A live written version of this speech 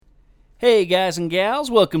Hey guys and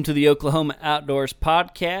gals, welcome to the Oklahoma Outdoors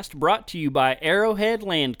Podcast, brought to you by Arrowhead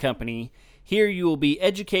Land Company. Here you will be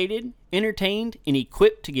educated, entertained, and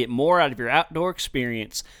equipped to get more out of your outdoor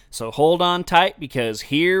experience. So hold on tight because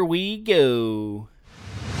here we go.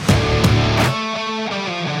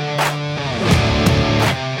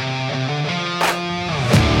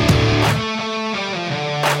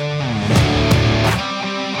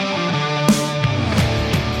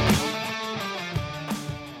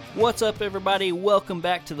 What's up, everybody? Welcome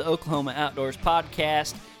back to the Oklahoma Outdoors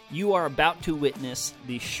Podcast. You are about to witness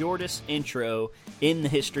the shortest intro in the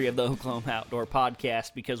history of the Oklahoma Outdoor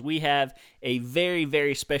Podcast because we have a very,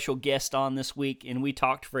 very special guest on this week, and we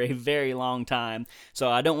talked for a very long time. So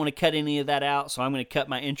I don't want to cut any of that out, so I'm going to cut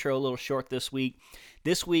my intro a little short this week.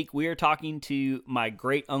 This week, we are talking to my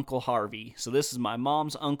great-uncle Harvey. So this is my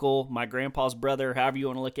mom's uncle, my grandpa's brother, however you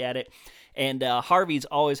want to look at it. And Harvey's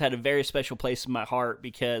always had a very special place in my heart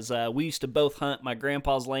because we used to both hunt my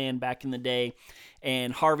grandpa's land back in the day,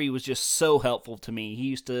 and Harvey was just so helpful to me. He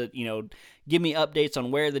used to, give me updates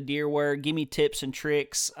on where the deer were, give me tips and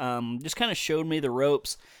tricks, just kind of showed me the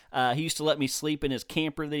ropes. He used to let me sleep in his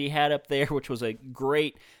camper that he had up there, which was a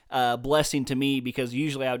great blessing to me because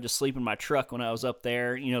usually I would just sleep in my truck when I was up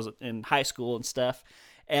there, in high school and stuff.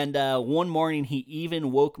 And one morning he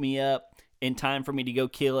even woke me up in time for me to go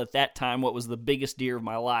kill, at that time, what was the biggest deer of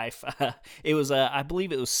my life. It was, I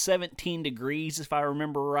believe it was 17 degrees, if I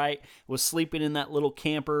remember right. Was sleeping in that little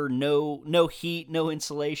camper, no heat, no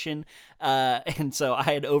insulation, and so I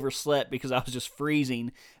had overslept because I was just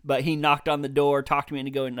freezing. But he knocked on the door, talked me into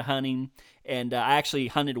going into hunting, and I actually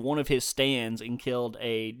hunted one of his stands and killed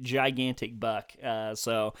a gigantic buck.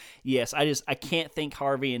 So yes, I can't thank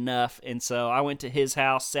Harvey enough. And so I went to his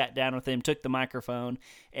house, sat down with him, took the microphone,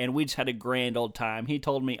 and we just had a grand old time. He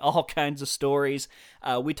told me all kinds of stories.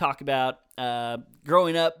 We talk about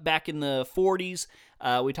growing up back in the 40s.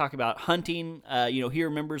 We talk about hunting. He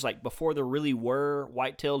remembers like before there really were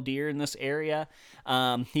white-tailed deer in this area.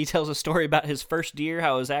 He tells a story about his first deer,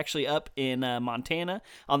 how it was actually up in Montana,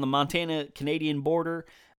 on the Montana-Canadian border.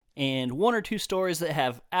 And one or two stories that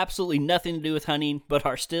have absolutely nothing to do with hunting, but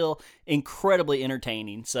are still incredibly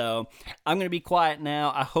entertaining. So I'm going to be quiet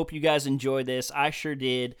now. I hope you guys enjoy this. I sure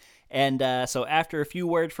did. And so after a few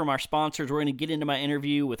words from our sponsors, we're going to get into my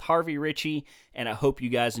interview with Harvey Ritchie, and I hope you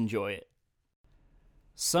guys enjoy it.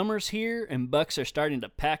 Summer's here, and bucks are starting to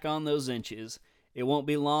pack on those inches. It won't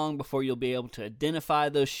be long before you'll be able to identify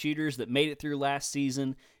those shooters that made it through last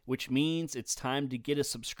season, which means it's time to get a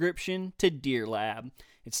subscription to Deer Lab.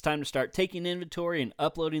 It's time to start taking inventory and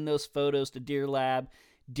uploading those photos to Deer Lab.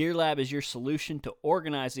 Deer Lab is your solution to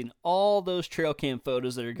organizing all those trail cam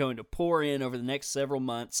photos that are going to pour in over the next several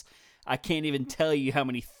months. I can't even tell you how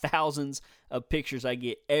many thousands of pictures I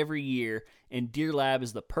get every year, and Deer Lab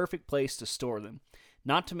is the perfect place to store them.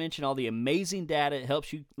 Not to mention all the amazing data it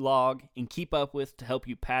helps you log and keep up with to help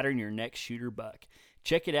you pattern your next shooter buck.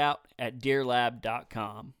 Check it out at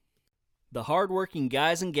deerlab.com. The hardworking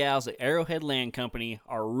guys and gals at Arrowhead Land Company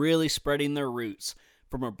are really spreading their roots.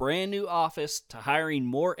 From a brand new office to hiring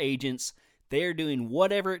more agents, they are doing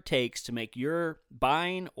whatever it takes to make your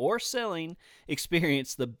buying or selling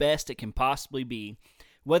experience the best it can possibly be.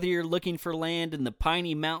 Whether you're looking for land in the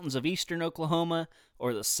piney mountains of eastern Oklahoma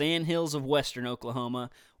or the sandhills of western Oklahoma,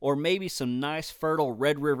 or maybe some nice fertile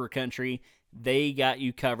Red River country, they got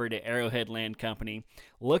you covered at Arrowhead Land Company.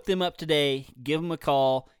 Look them up today. Give them a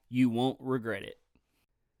call. You won't regret it.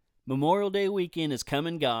 Memorial Day weekend is come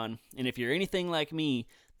and gone, and if you're anything like me,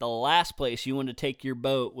 the last place you wanted to take your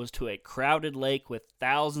boat was to a crowded lake with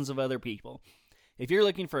thousands of other people. If you're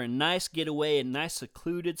looking for a nice getaway, a nice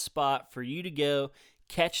secluded spot for you to go,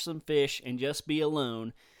 catch some fish, and just be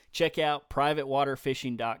alone, check out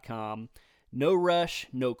privatewaterfishing.com. No rush,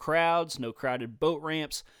 no crowds, no crowded boat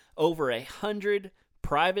ramps, over 100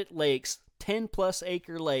 private lakes, 10-plus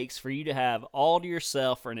acre lakes for you to have all to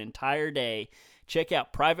yourself for an entire day. Check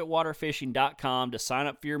out privatewaterfishing.com to sign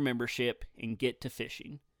up for your membership and get to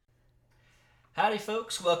fishing. Howdy,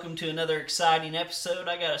 folks. Welcome to another exciting episode.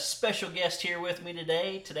 I got a special guest here with me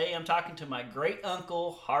today. Today I'm talking to my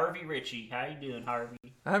great-uncle, Harvey Ritchie. How you doing, Harvey?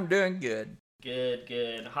 I'm doing good.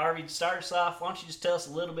 Good. Harvey, to start us off, why don't you just tell us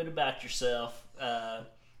a little bit about yourself?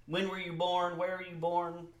 When were you born? Where were you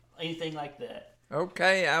born? Anything like that.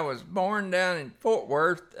 Okay, I was born down in Fort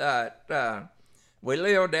Worth. We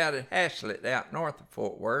lived out at Haslett, out north of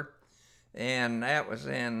Fort Worth, and that was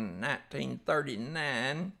in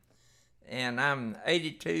 1939. And I'm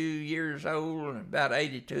 82 years old, about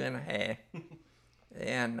 82 and a half.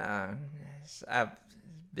 And I've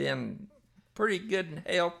been pretty good in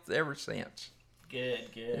health ever since. Good,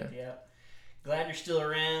 yeah. glad you're still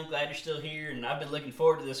around. Glad you're still here, and I've been looking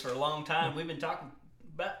forward to this for a long time. We've been talking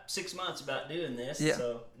about 6 months about doing this,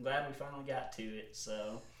 so I'm glad we finally got to it.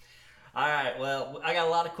 So, all right, well, I got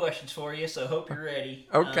a lot of questions for you, so hope you're ready.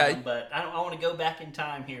 Okay. But I want to go back in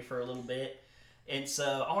time here for a little bit, and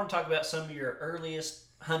so I want to talk about some of your earliest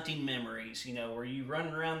hunting memories. You know, were you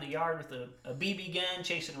running around the yard with a BB gun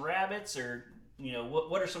chasing rabbits, or you know,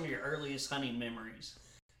 what are some of your earliest hunting memories?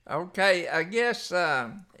 Okay, I guess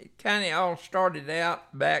it kind of all started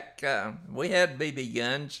out back, we had BB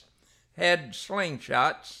guns, had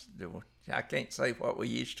slingshots. I can't say what we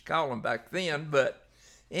used to call them back then, but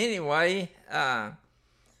anyway,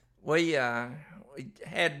 we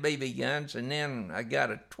had BB guns, and then I got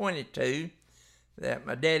a .22 that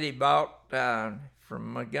my daddy bought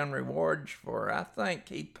from my gun rewards for, I think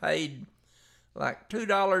he paid like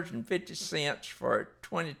 $2.50 for a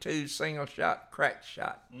 .22 single shot crack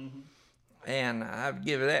shot. Mm-hmm. And I've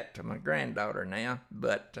given that to my granddaughter now.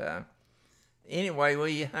 But anyway,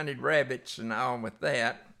 we hunted rabbits and all with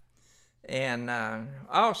that. And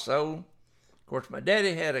also, of course, my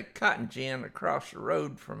daddy had a cotton gin across the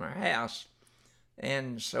road from our house.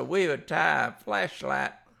 And so we would tie a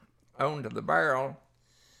flashlight onto the barrel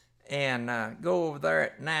and go over there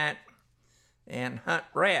at night and hunt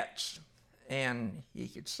rats. And you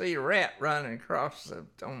could see a rat running across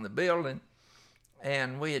on the building,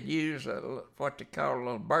 and we had used what they call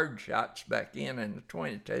little bird shots back in the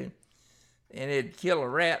 .22, and it'd kill a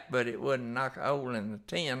rat, but it wouldn't knock a hole in the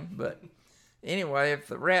tin. But anyway, if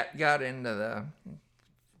the rat got into the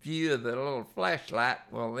view of the little flashlight,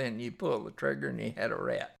 well, then you pull the trigger and you had a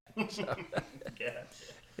rat. So, Gotcha.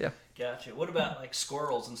 Yeah. Gotcha. What about like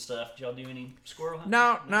squirrels and stuff? Did y'all do any squirrel hunting?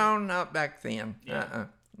 No, not back then. Yeah.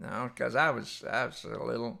 No, because I was a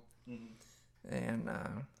little, Mm-hmm. and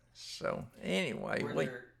so anyway,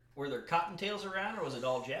 were there cottontails around, or was it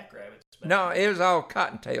all jackrabbits? No, it was all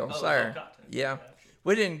cottontails Oh, there. it was all cottontails. Yeah, Gotcha.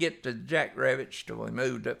 we didn't get to jackrabbits till we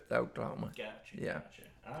moved up to Oklahoma. Gotcha. Yeah. Gotcha.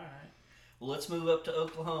 All right. Well, let's move up to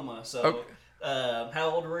Oklahoma. So, Okay. how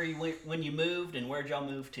old were you when you moved, and where'd y'all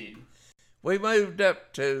move to? We moved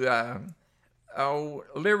up to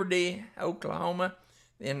Liberty, Oklahoma.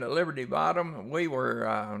 In the Liberty Bottom, we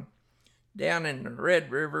were down in the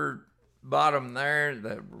Red River bottom there.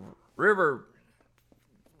 The river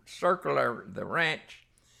circled the ranch.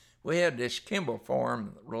 We had this Kimball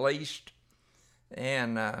farm released,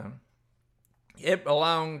 and it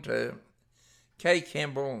belonged to Kay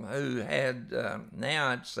Kimball, who had,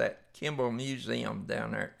 now it's that Kimball Museum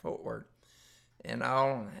down there at Fort Worth and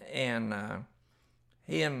all. And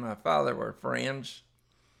he and my father were friends.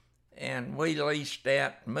 And we leased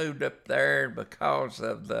that, moved up there because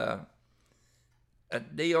of a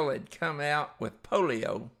deal had come out with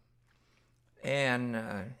polio, and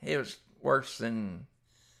it was worse than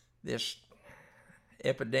this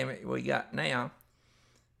epidemic we got now.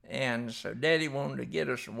 And so Daddy wanted to get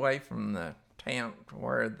us away from the town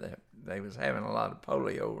where they was having a lot of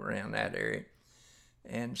polio around that area.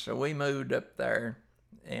 And so we moved up there,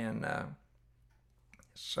 and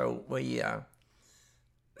so we...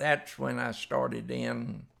 that's when I started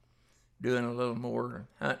in doing a little more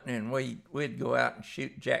hunting, and we'd go out and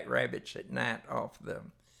shoot jackrabbits at night off the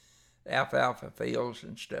alfalfa fields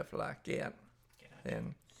and stuff like that. Gotcha.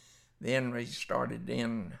 And then we started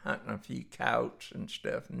in hunting a few coyotes and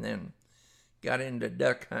stuff, and then got into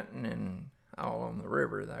duck hunting and all on the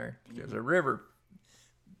river there, because the river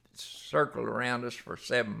circled around us for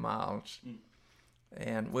 7 miles.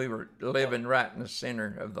 And we were living right in the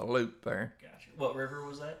center of the loop there. Gotcha. What river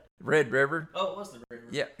was that? Red River. Oh, it was the river.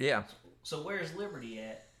 Yeah. So where's Liberty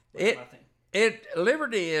at?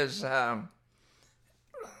 Liberty is, let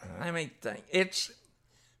me think. It's,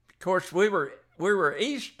 of course, we were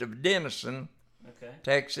east of Denison, okay,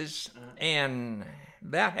 Texas, and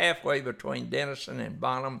about halfway between Denison and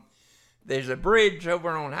Bonham. There's a bridge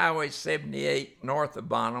over on Highway 78 north of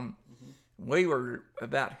Bonham. Mm-hmm. We were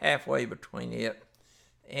about halfway between it.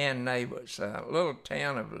 And there was a little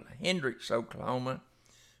town of Hendricks, Oklahoma.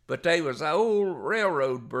 But there was an old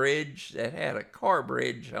railroad bridge that had a car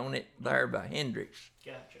bridge on it there by Hendricks.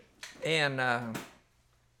 Gotcha. And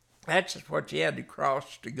that's what you had to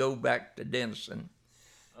cross to go back to Denison.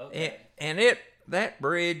 Okay. And that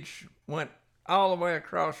bridge went all the way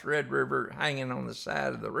across Red River, hanging on the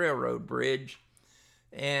side of the railroad bridge.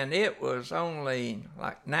 And it was only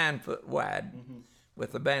like 9 foot wide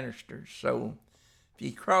with the banisters. So if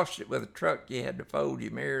you crossed it with a truck, you had to fold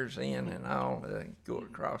your mirrors in and all to go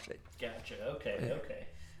across it. Gotcha. Okay.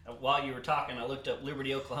 While you were talking, I looked up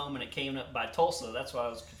Liberty, Oklahoma, and it came up by Tulsa. That's why I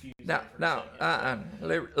was confused. No.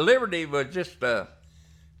 Liberty was just a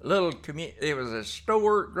It was a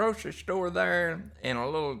store, grocery store there, and a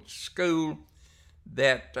little school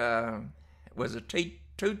that was a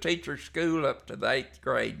two-teacher school up to the 8th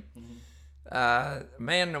grade.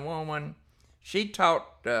 Man and woman, she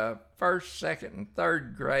taught first, second, and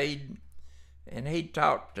third grade, and he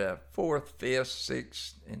taught fourth, fifth,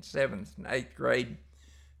 sixth, and seventh, and 8th grade.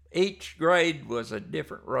 Each grade was a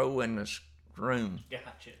different row in the room.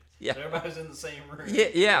 Gotcha. Yeah. So everybody was in the same room.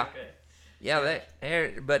 Yeah. Okay. Yeah,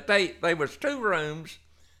 but they was 2 rooms.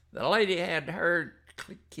 The lady had her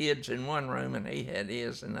kids in one room, and he had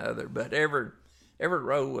his in the other. But every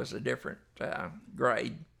row was a different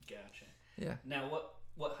grade. Gotcha. Yeah. Now,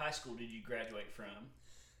 what high school did you graduate from?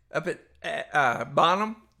 Up at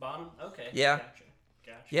Bonham. Bonham? Okay. Yeah. Gotcha.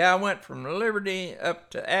 Yeah, I went from Liberty up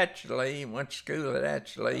to Atchley, went to school at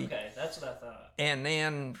Atchley. Okay, that's what I thought. And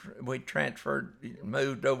then we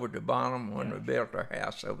moved over to Bonham when we built our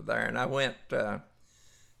house over there. And I went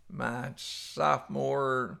my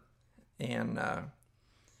sophomore and, I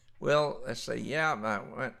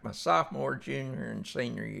went my sophomore, junior, and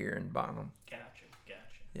senior year in Bonham. Gotcha.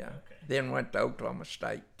 Yeah. Okay. Then went to Oklahoma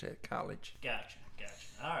State to college. Gotcha.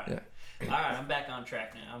 All right. Yeah. All right, I'm back on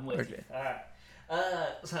track now. I'm with you. All right.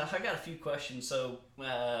 So I got a few questions. So when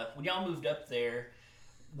y'all moved up there,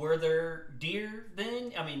 were there deer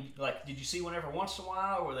then? I mean, like, did you see one every once in a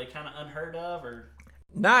while? Or were they kind of unheard of? Or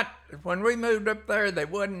Not when we moved up there. There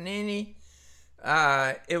wasn't any.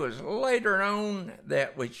 It was later on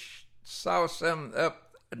that we saw some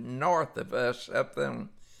up north of us, up them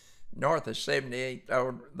north of 78th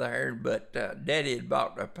over there. But Daddy had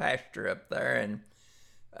bought a pasture up there, and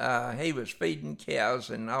he was feeding cows,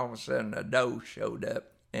 and all of a sudden a doe showed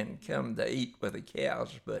up and come to eat with the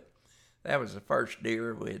cows. But that was the first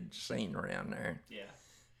deer we had seen around there. yeah.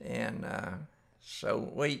 And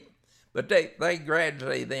but they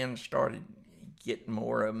gradually then started getting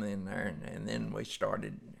more of them in there, and then we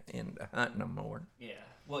started into hunting them more. Yeah.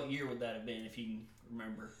 What year would that have been, if you can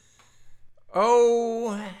remember?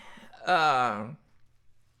 Oh,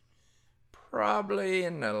 probably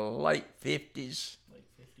in the late 50s. Late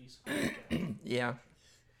 50s? Okay. Yeah.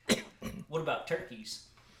 What about turkeys?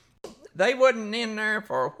 They wasn't in there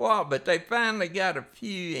for a while, but they finally got a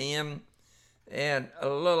few in, and a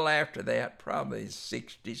little after that, probably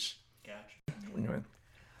 60s. Gotcha.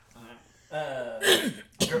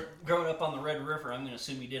 Growing up on the Red River, I'm going to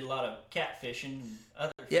assume you did a lot of catfishing and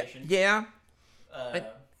other fishing. Yeah.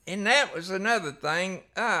 And that was another thing.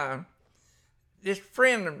 This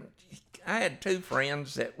friend, I had 2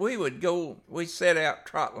 friends that we set out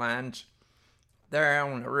trot lines there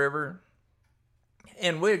on the river,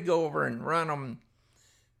 and we'd go over and run them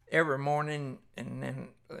every morning, and then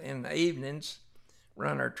in the evenings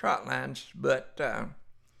run our trot lines. But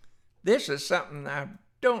this is something I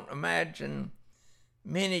don't imagine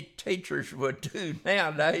many teachers would do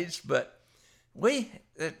nowadays, but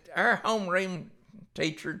our homeroom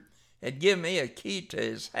teacher had given me a key to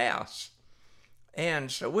his house.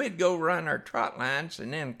 And so we'd go run our trot lines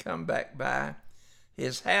and then come back by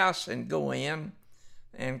his house and go in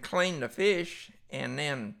and clean the fish and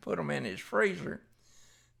then put them in his freezer.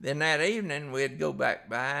 Then that evening we'd go back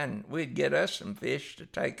by and we'd get us some fish to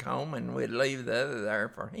take home, and we'd leave the other there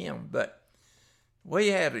for him. But we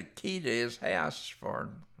had a key to his house for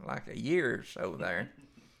like a year or so there.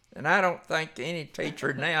 And I don't think any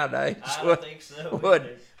teacher nowadays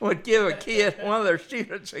would give a kid, one of their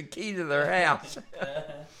students, a key to their house.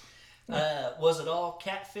 Was it all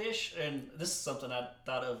catfish? And this is something I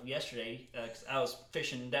thought of yesterday, 'cause I was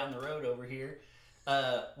fishing down the road over here.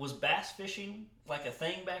 Was bass fishing like a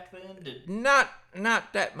thing back then?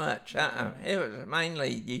 Not that much. It was mainly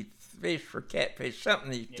you fish for catfish,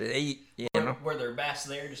 something to eat. Were there bass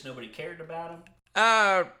there? Just nobody cared about them.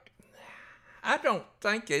 I don't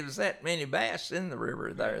think there was that many bass in the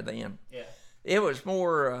river there then. Yeah. It was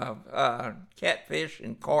more catfish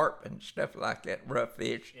and carp and stuff like that, rough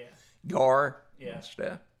fish, gar and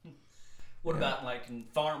stuff. What about like in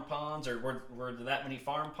farm ponds, or were there that many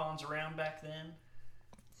farm ponds around back then?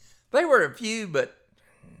 There were a few, but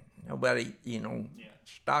nobody,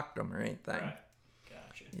 stocked them or anything. Right.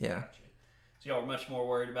 Gotcha. Yeah. Gotcha. So y'all were much more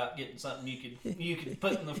worried about getting something you could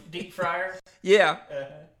put in the deep fryer? Yeah.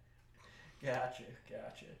 Gotcha.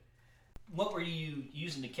 What were you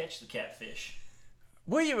using to catch the catfish?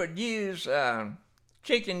 We would use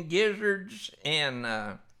chicken gizzards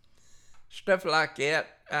and stuff like that,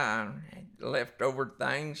 leftover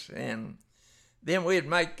things, and then we'd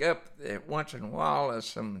make up once in a while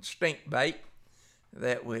some stink bait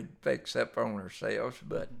that we'd fix up on ourselves,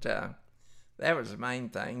 but that was the main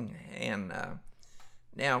thing. And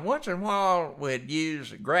now once in a while we'd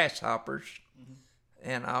use grasshoppers,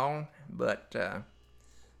 and all, but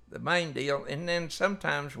the main deal, and then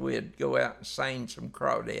sometimes we'd go out and seine some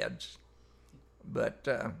crawdads. But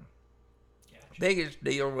biggest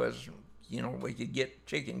deal was, we could get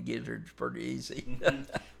chicken gizzards pretty easy.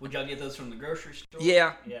 Would y'all get those from the grocery store?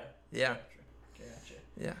 Yeah. Gotcha.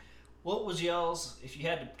 Yeah. What was y'all's, if you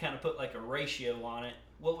had to kind of put like a ratio on it,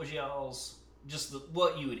 what was y'all's,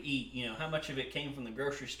 what you would eat? How much of it came from the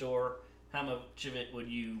grocery store? How much of it would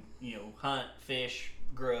you, hunt, fish,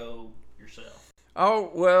 grow yourself? Oh,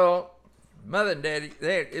 well, Mother and Daddy,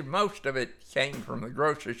 most of it came from the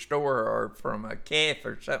grocery store or from a calf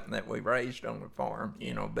or something that we raised on the farm,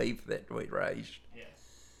 beef that we raised.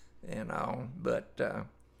 Yeah. But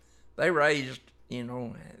they raised,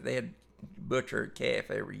 they'd butcher a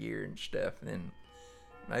calf every year and stuff, and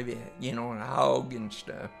maybe, a hog and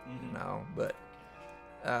stuff, but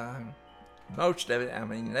most of it,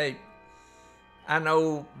 I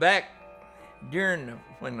know back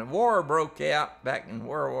when the war broke out back in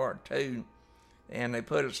World War II, and they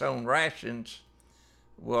put us on rations,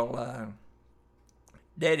 well,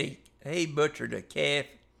 Daddy, he butchered a calf,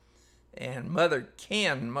 and Mother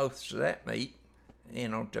canned most of that meat,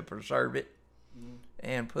 to preserve it,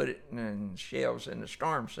 and put it in shelves in the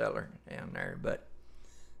storm cellar down there. But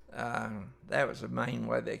that was the main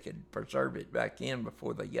way they could preserve it back in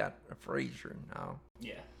before they got a freezer and all.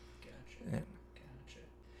 Yeah, gotcha. Gotcha.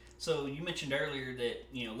 So you mentioned earlier that,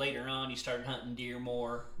 later on you started hunting deer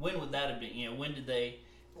more. When would that have been?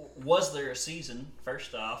 Was there a season,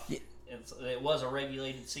 first off? Yeah. It was a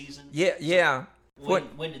regulated season? Yeah. When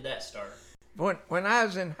did that start? When I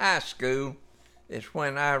was in high school is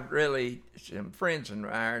when some friends of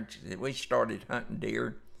ours, we started hunting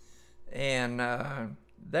deer. And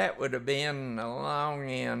that would have been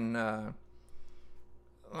along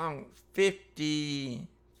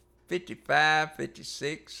 55,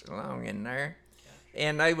 56, along in there.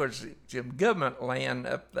 And there was some government land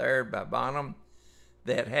up there by Bonham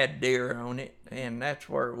that had deer on it, and that's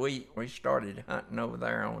where we started hunting over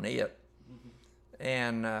there on it.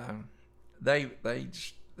 And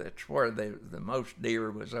that's where the most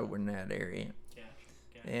deer was over in that area.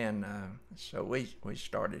 Gotcha. And so we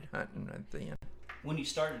started hunting right then. When you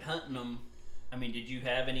started hunting them, did you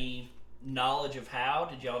have any knowledge of how?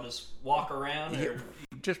 Did y'all just walk around? Or?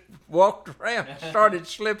 Just walked around, started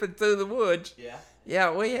slipping through the woods. Yeah.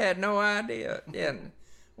 Yeah, we had no idea. Yeah,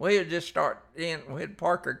 we'd just start in. We'd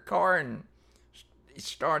park our car and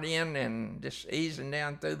start in and just easing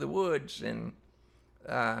down through the woods and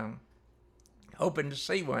hoping to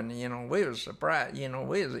see one. We was surprised.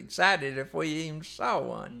 We was excited if we even saw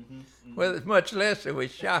one. Well, much less if we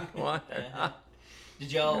shot one.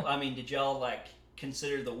 Did y'all like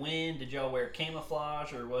consider the wind? Did y'all wear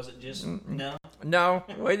camouflage, or was it just no? No,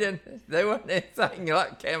 we didn't. There wasn't anything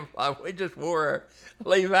like camouflage. We just wore our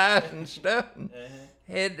Levi's and stuff and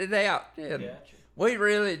headed out. And Gotcha. we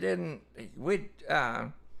really didn't. We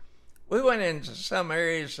went into some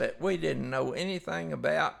areas that we didn't know anything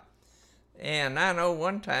about. And I know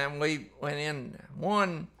one time we went in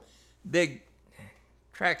one big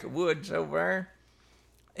tract of woods over there,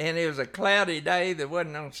 and it was a cloudy day. There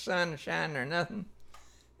wasn't no sunshine or nothing.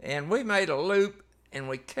 And we made a loop, and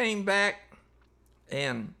we came back,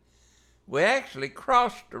 and we actually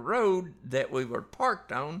crossed the road that we were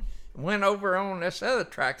parked on, went over on this other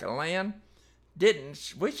tract of land.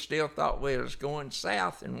 We still thought we was going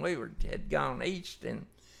south, and had gone east. And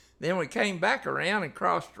then we came back around and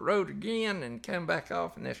crossed the road again and come back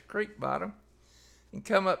off in this creek bottom and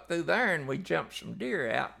come up through there, and we jumped some deer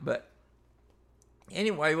out. But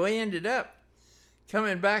anyway, we ended up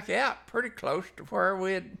coming back out pretty close to where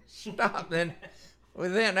we had stopped. And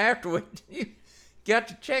then after we got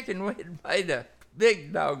to checking, we had made a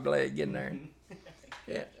big dog leg in there.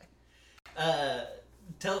 Yeah.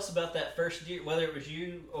 Tell us about that first deer, whether it was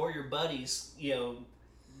you or your buddies.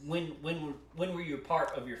 When were you a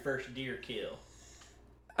part of your first deer kill?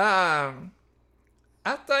 I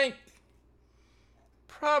think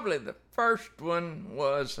probably the first one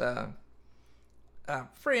was a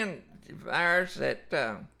friend of ours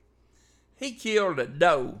that he killed a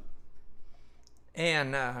doe,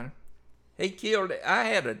 and he killed it.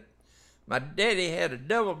 My daddy had a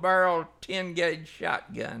double-barrel 10-gauge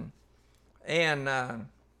shotgun, and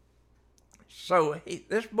so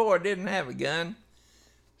this boy didn't have a gun,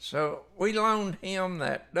 so we loaned him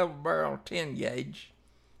that double-barrel 10-gauge,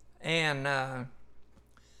 and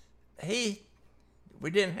we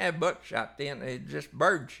didn't have buckshot then, it was just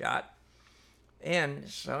birdshot. And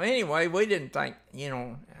so anyway, we didn't think,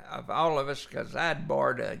 of all of us, because I'd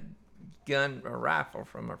borrowed a rifle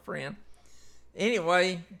from a friend.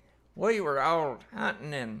 Anyway, we were all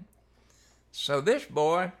hunting, and So this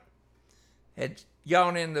boy had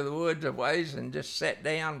gone into the woods a ways and just sat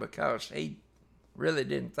down because he really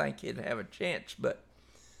didn't think he'd have a chance. But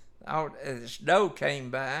this doe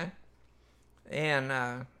came by,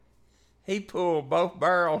 and he pulled both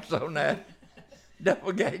barrels on that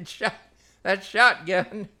double gauge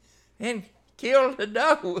shotgun, and killed the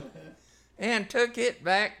doe, and took it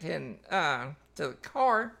back to the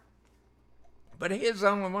car. But he's the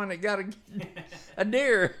only one that got a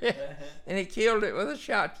deer, and he killed it with a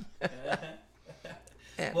shotgun.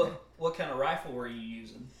 What kind of rifle were you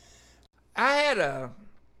using? I had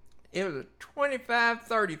it was a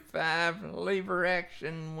 25-35 lever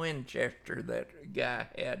action Winchester that a guy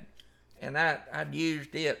had, and I'd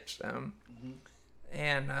used it some. Mm-hmm.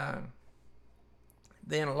 And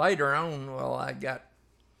then later on, I got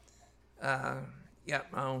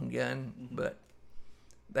my own gun, mm-hmm. but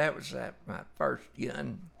that was my first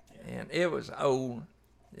gun, and it was old,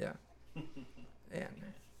 yeah. And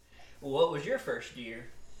what was your first deer?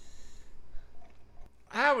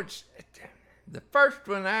 The first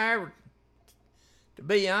one to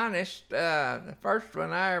be honest, the first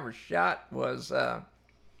one I ever shot was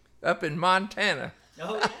up in Montana.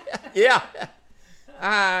 Oh, yeah?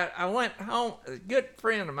 Yeah. I went home, a good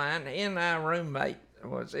friend of mine, he and I roommate,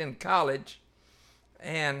 was in college,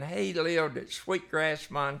 and he lived at Sweetgrass,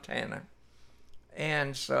 Montana.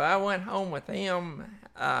 And so I went home with him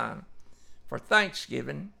for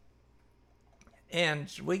Thanksgiving,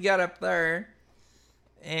 and we got up there,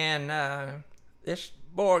 and this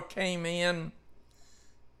boy came in.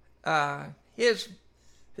 This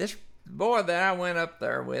boy that I went up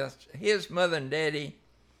there with, his mother and daddy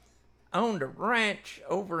owned a ranch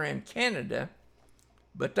over in Canada,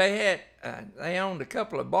 but they owned a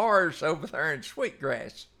couple of bars over there in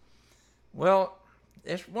Sweetgrass. Well,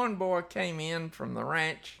 this one boy came in from the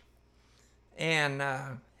ranch, and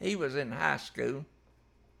he was in high school,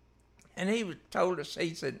 and he told us,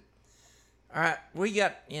 he said, all right, we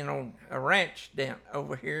got, a ranch down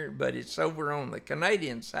over here, but it's over on the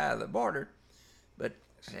Canadian side of the border. But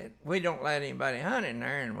said, we don't let anybody hunt in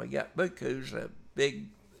there, and we got Buku's, a big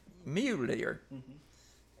mule deer. Mm-hmm.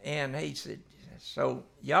 And he said, so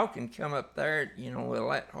y'all can come up there, we'll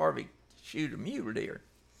let Harvey shoot a mule deer.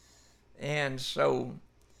 And so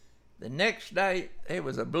the next day, it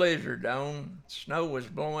was a blizzard on, snow was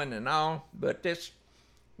blowing and all, but this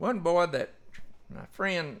one boy that my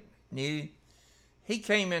friend knew, he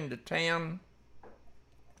came into town.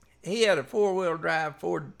 He had a 4-wheel drive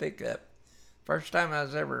Ford pickup. First time I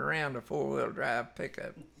was ever around a 4-wheel drive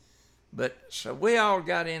pickup. But so we all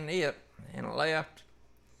got in it and left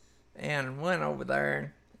and went over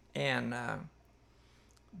there, and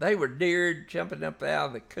they were deer jumping up out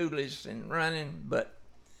of the coulees and running. But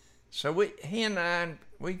so he and I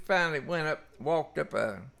finally walked up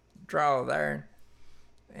a draw there,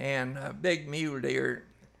 and a big mule deer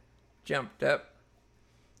jumped up,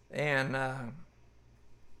 and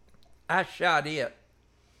I shot it,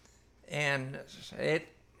 and it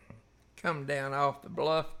come down off the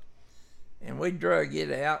bluff, and we drug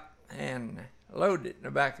it out and loaded it in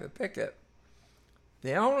the back of the pickup.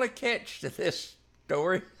 The only catch to this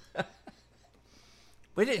story,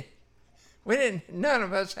 none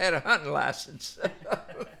of us had a hunting license,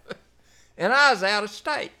 and I was out of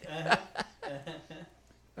state.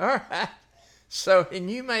 All right. So, and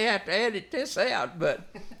you may have to edit this out, but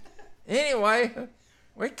anyway,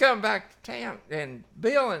 we come back to town, and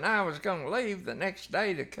Bill and I was going to leave the next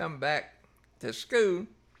day to come back to school.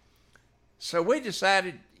 So we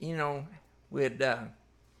decided, we'd,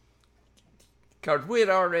 because we'd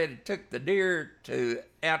already took the deer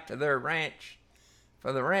out to their ranch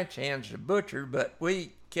for the ranch hands to butcher, but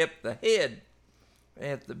we kept the head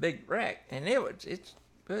at the big rack, and it was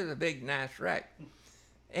a big, nice rack.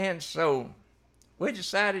 And so we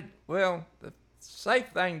decided, the safe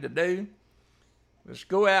thing to do was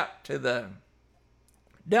go out to the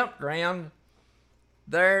dump ground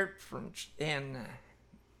there and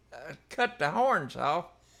cut the horns off,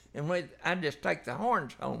 and I'd just take the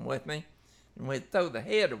horns home with me, and we'd throw the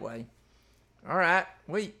head away. All right,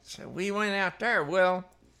 so we went out there. Well,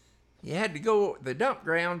 you had to go. The dump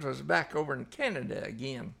grounds was back over in Canada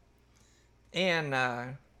again, and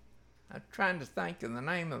I'm trying to think of the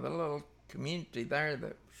name of the little community there that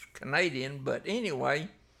was Canadian, but anyway,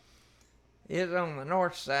 it's on the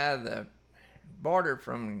north side of the border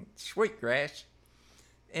from Sweetgrass,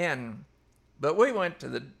 but we went to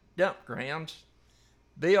the dump grounds,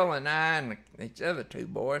 Bill and I and these other two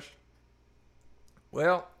boys.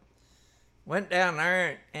 Well, went down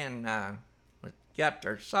there and got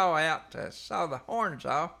their saw out to saw the horns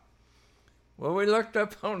off. Well, we looked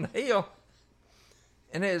up on the hill,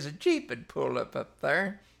 and there's a Jeep had pulled up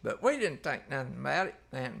there, but we didn't think nothing about it.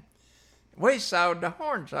 And we sawed the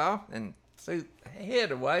horns off and threw the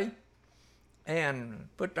head away and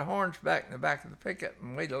put the horns back in the back of the pickup,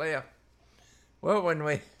 and we left. Well, when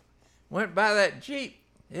we went by that Jeep,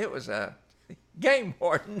 it was a game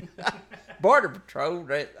warden, border patrol.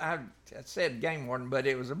 I said game warden, but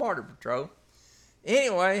it was a border patrol.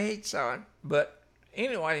 Anyway, he saw it, but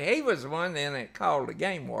anyway, he was the one then that called the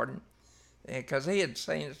game warden, because he had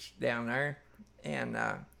seen us down there, and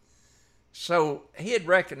so he had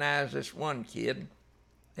recognized this one kid,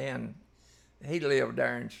 and he lived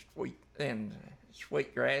there in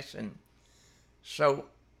Sweetgrass, and so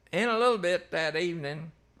in a little bit that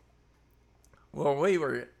evening, well, we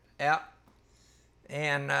were out,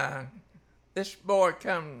 and this boy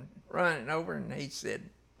come running over, and he said,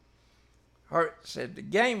 the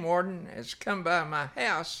game warden has come by my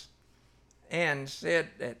house and said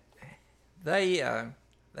that they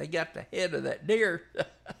got the head of that deer.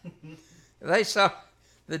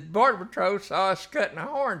 The border patrol saw us cutting the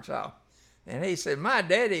horns off. And he said, my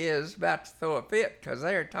daddy is about to throw a fit because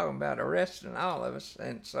they were talking about arresting all of us.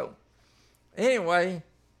 And so, anyway,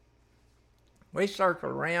 we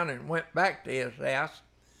circled around and went back to his house.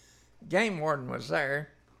 Game warden was there.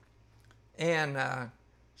 And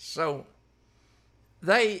so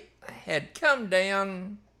they had come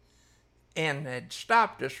down and had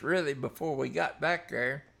stopped us really before we got back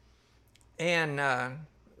there. And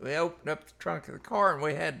we opened up the trunk of the car and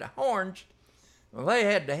we had the horns. Well, they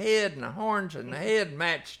had the head and the horns, and the head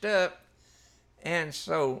matched up. And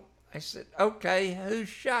so I said, okay, who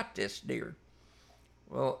shot this deer?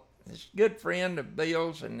 Well, this good friend of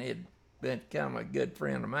Bill's, and he'd become a good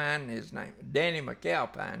friend of mine. His name was Danny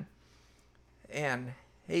McAlpine. And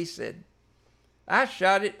he said, I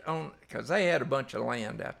shot it on, because they had a bunch of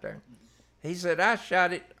land out there. He said, I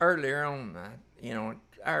shot it earlier on,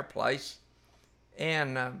 our place.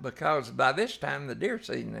 And because by this time the deer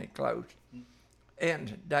season had closed. And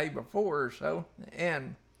the day before or so.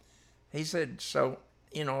 And he said, so,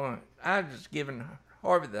 I was giving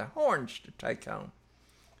Harvey the horns to take home.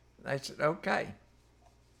 They said, okay.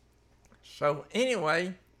 So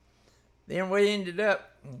anyway, then we ended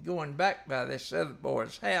up going back by this other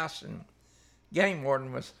boy's house, and game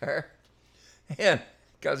warden was there. And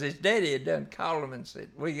because his daddy had done called him and said,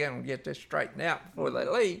 we're going to get this straightened out before they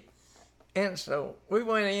leave. And so we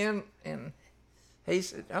went in, and he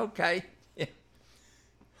said, okay,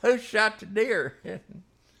 who shot the deer?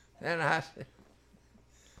 And I said,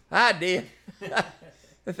 I did.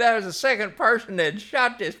 If that was the second person that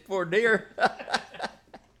shot this poor deer.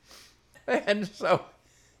 And so,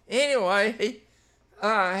 anyway, he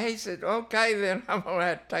said, okay, then I'm going to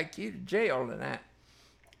have to take you to jail tonight.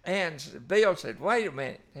 And Bill said, wait a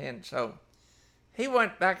minute. And so he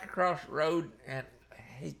went back across the road, and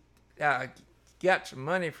he got some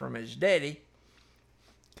money from his daddy.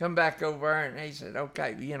 Come back over, and he said,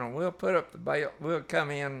 okay, we'll put up the bail. We'll come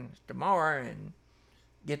in tomorrow and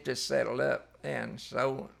get this settled up. And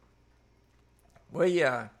so we,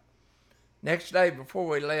 next day before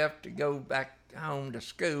we left to go back home to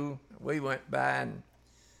school, we went by,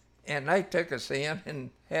 and they took us in and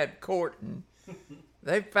had court, and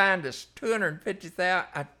they fined us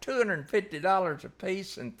 $250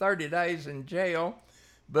 apiece and 30 days in jail.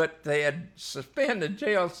 But they had suspended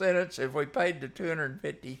jail sentence if we paid the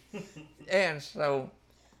 $250. And so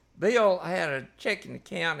Bill had a checking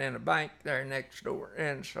account in a bank there next door.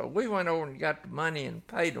 And so we went over and got the money and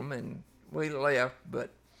paid them, and we left.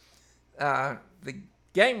 But the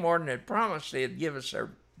game warden had promised he'd give us our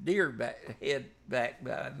deer head back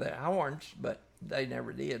by the horns, but they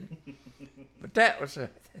never did. But that was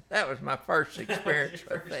my first experience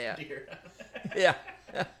with that. Deer. Yeah.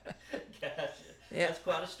 Gotcha. Yeah. That's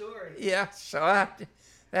quite a story. Yeah, so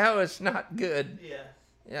that was not good. Yeah.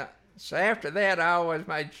 Yeah. So after that, I always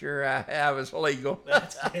made sure I was legal.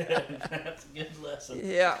 That's good. That's a good lesson.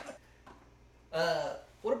 Yeah.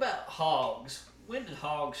 What about hogs? When did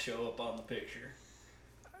hogs show up on the picture?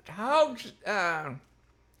 Hogs,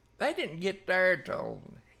 they didn't get there till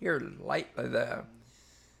here lately.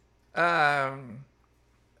 I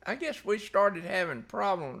guess we started having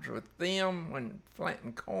problems with them when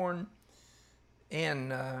planting corn. And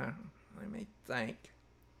let me think.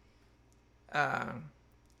 That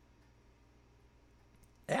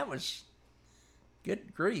was,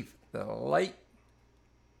 good grief, the late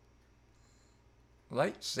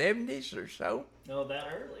 70s or so. No, that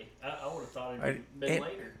early. I would have thought it'd been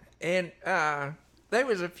later. And there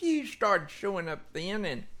was a few started showing up then,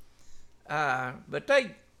 and but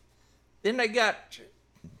they got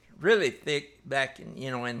really thick back in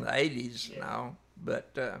in the 80s and all.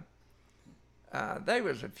 But There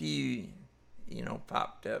was a few,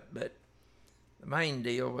 popped up, but the main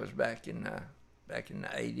deal was back in the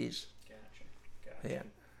 80s. Gotcha. Yeah.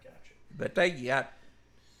 But they got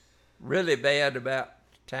really bad about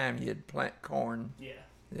the time you'd plant corn. Yeah.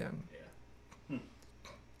 Yeah.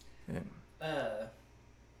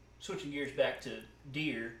 Switching gears back to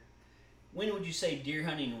deer, when would you say deer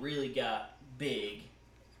hunting really got big?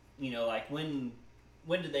 Like when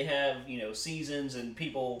did they have, seasons and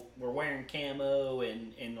people were wearing camo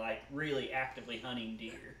and like really actively hunting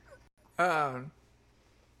deer? I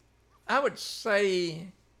would say,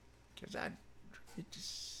 because I'm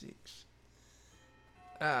 56,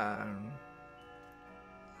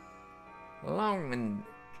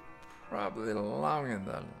 probably long in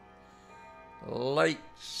the late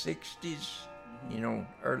 60s,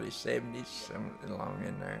 early 70s, something along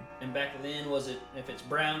in there. And back then, was it, if it's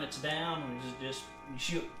brown, it's down? Was it just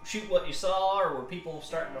you shoot what you saw, or were people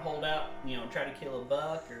starting to hold out, try to kill a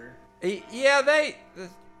buck? Or Yeah,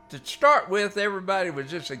 to start with, everybody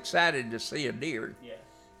was just excited to see a deer. Yeah.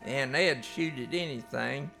 And they'd shoot at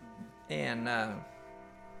anything. And,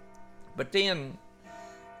 but then,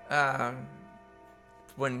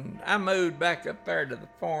 when I moved back up there to the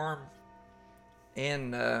farm,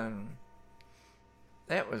 and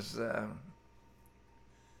that was, let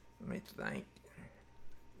me think,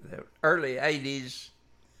 the early 80s,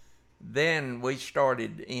 then we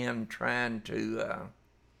started in trying to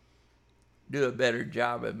do a better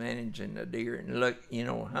job of managing the deer and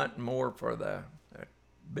hunting more for the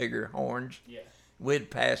bigger horns. Yeah.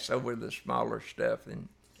 We'd pass over the smaller stuff and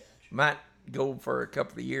might go for a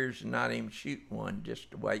couple of years and not even shoot one,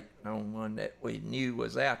 just to wait on one that we knew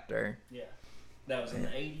was out there. Yeah. That was in the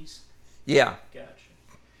 80s? Yeah. Gotcha.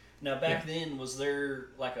 Now, back then, was there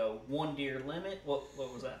like a one deer limit? What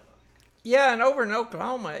was that like? Yeah, and over in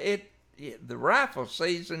Oklahoma, the rifle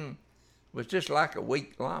season was just like a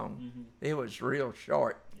week long. Mm-hmm. It was real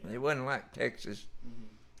short. Yeah. It wasn't like Texas. Mm-hmm.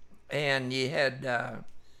 And you had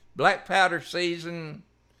black powder season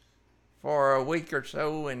for a week or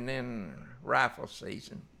so, and then rifle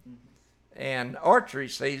season. Mm-hmm. And archery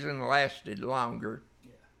season lasted longer.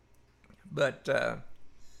 Yeah. But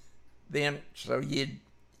then, so you'd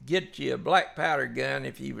get you a black powder gun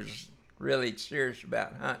if you was really serious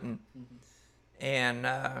about hunting. Mm-hmm. And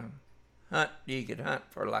you could hunt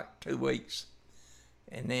for like 2 weeks.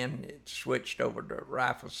 And then it switched over to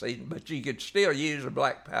rifle season. But you could still use a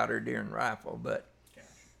black powder during rifle, but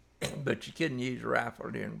you couldn't use a rifle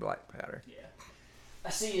during black powder. Yeah. I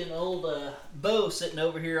see an old bow sitting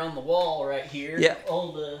over here on the wall right here. Yeah.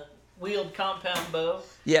 Old wheeled compound bow.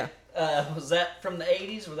 Yeah. Was that from the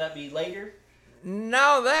 80s? Would that be later?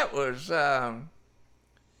 No, that was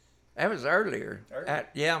earlier.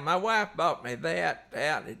 Yeah, my wife bought me that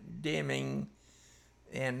out at Deming,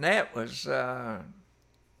 and that was, that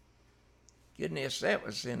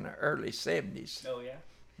was in the early 70s. Oh, yeah?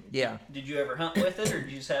 Yeah. Did you ever hunt with it, or did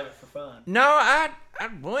you just have it for fun? No, I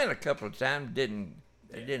went a couple of times, didn't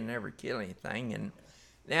ever kill anything. And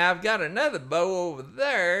now I've got another bow over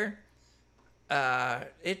there.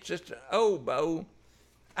 It's just an old bow.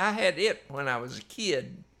 I had it when I was a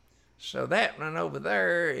kid. So that one over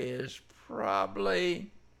there is probably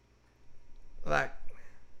like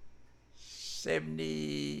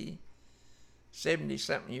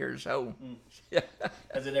 70-something years old. Mm.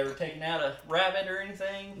 Has it ever taken out a rabbit or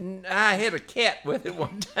anything? I hit a cat with it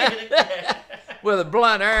one time. With a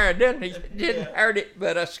blunt arrow. Didn't hurt it,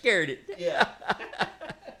 but I scared it. Yeah.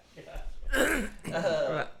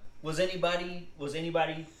 Was anybody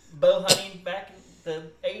bow hunting back in the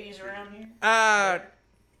 80s around here?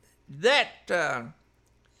 They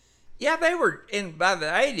were by the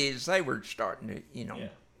 80s. They were starting to,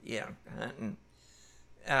 hunting.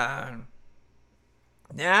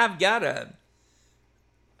 Now I've got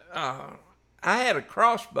I had a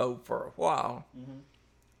crossbow for a while, mm-hmm.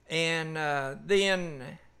 And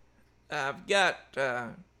then I've got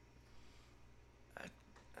a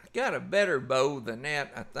better bow than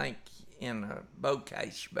that, I think, in a bow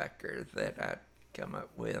case back there that I come up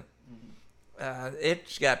with. Mm-hmm.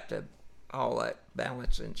 It's got all that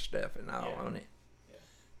balancing stuff and all on it.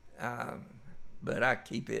 Yeah. But I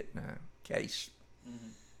keep it in a case. Mm-hmm.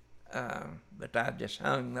 But I just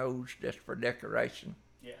hung those just for decoration.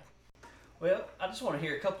 Yeah. Well, I just want to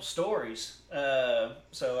hear a couple stories.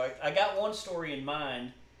 So I got one story in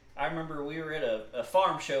mind. I remember we were at a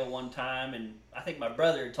farm show one time, and I think my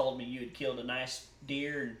brother had told me you had killed a nice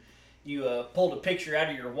deer, and you pulled a picture out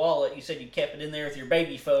of your wallet. You said you kept it in there with your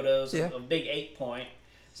baby photos of a big 8-point.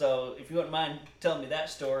 So if you wouldn't mind telling me that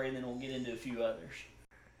story, and then we'll get into a few others.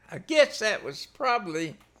 I guess that was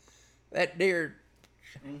probably, that deer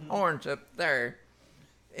horns up there.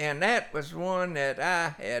 And that was one that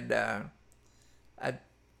I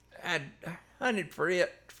had hunted for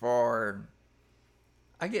it for,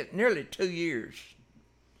 I guess, nearly 2 years.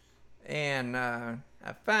 And I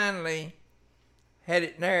finally had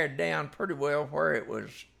it narrowed down pretty well where it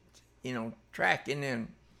was, tracking. And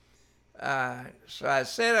so I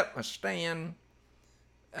set up my stand,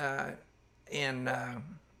 and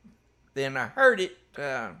then I heard it.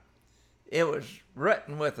 It was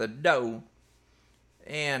rutting with a doe.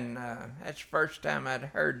 And that's the first time I'd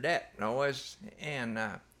heard that noise. And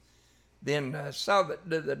then saw that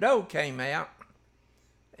the doe came out.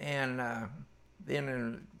 And then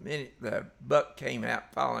in a minute, the buck came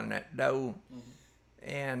out following that doe.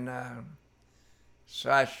 And so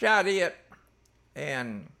I shot it,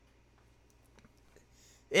 and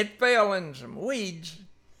it fell in some weeds,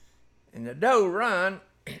 and the doe run.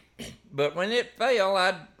 But when it fell,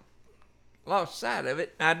 I'd lost sight of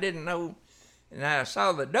it. I didn't know. And I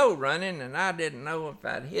saw the doe running, and I didn't know if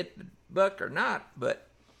I'd hit the buck or not. But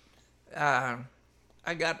I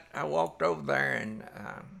walked over there, and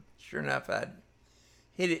sure enough, I'd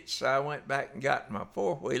hit it. So I went back and got my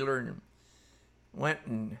four-wheeler and went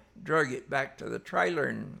and drug it back to the trailer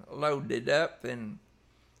and loaded it up, and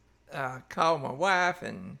called my wife,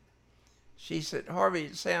 and she said, "Harvey,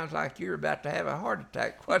 it sounds like you're about to have a heart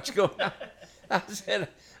attack. What's going on?" I said,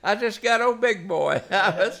 "I just got old big boy."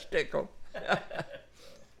 I was tickled.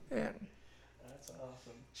 That's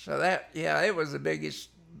awesome. So it was the biggest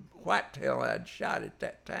whitetail I'd shot at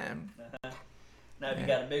that time. Now, have you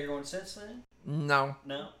got a bigger one since then? No.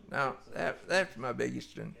 No? That's my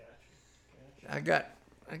biggest one. Gotcha.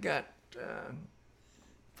 I got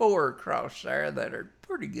 4 across there that are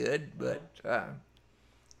pretty good, but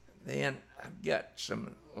then I've got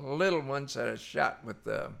some little ones that I shot with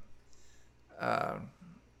the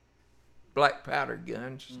black powder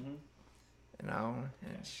guns.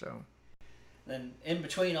 And so. Then in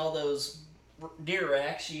between all those deer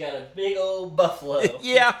racks, you got a big old buffalo.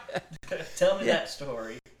 Yeah. Tell me that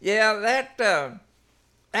story. Yeah,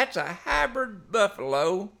 that's a hybrid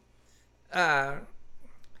buffalo. How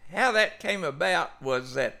that came about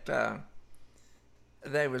was that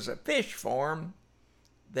there was a fish farm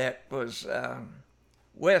that was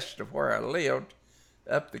west of where I lived,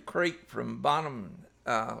 up the creek from Bonham,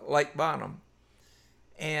 Lake Bonham.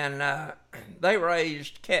 And they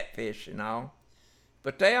raised catfish and all,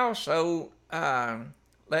 but they also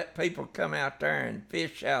let people come out there and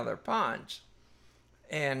fish out of their ponds.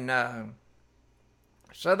 And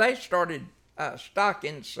so they started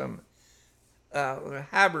stocking some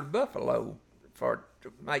hybrid buffalo to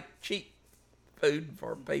make cheap food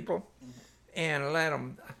for people, and let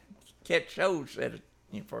them catch those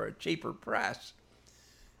for a cheaper price.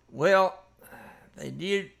 Well, they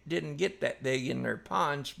didn't get that big in their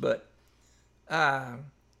ponds, but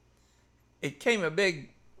it came a big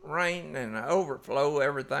rain and an overflow.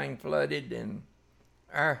 Everything flooded, and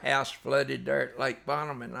our house flooded there at Lake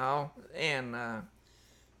Bonham and all. And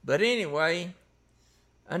but anyway,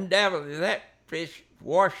 undoubtedly that fish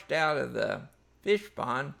washed out of the fish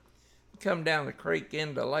pond, come down the creek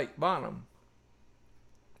into Lake Bonham.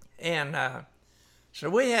 And so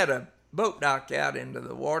we had a boat dock out into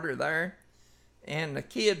the water there, and the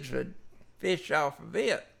kids would fish off of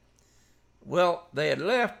it. Well, they had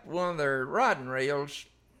left one of their rod and reels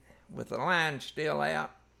with the line still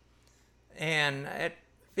out, and that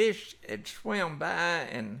fish had swam by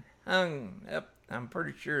and hung up. I'm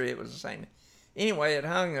pretty sure it was the same. Anyway, it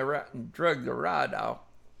hung the rod and drug the rod off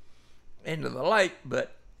into the lake.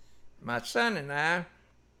 But my son and I,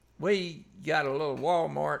 we got a little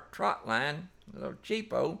Walmart trot line, a little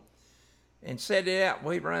cheapo, and set it out.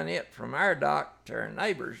 We run it from our dock to our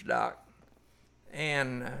neighbor's dock,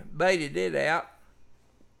 and baited it out.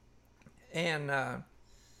 And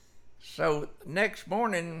so next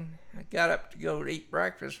morning, I got up to go to eat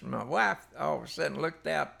breakfast, and my wife all of a sudden looked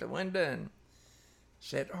out the window and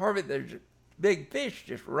said, "Harvey, there's a big fish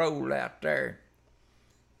just rolled out there."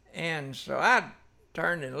 And so I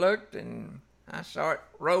turned and looked, and I saw it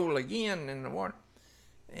roll again in the water.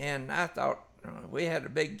 And I thought we had a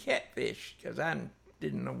big catfish, because I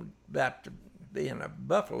didn't know about there being a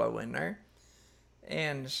buffalo in there.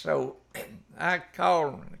 And so I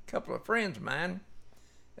called a couple of friends of mine,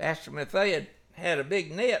 asked them if they had a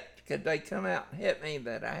big net. Could they come out and hit me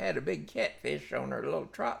that I had a big catfish on their little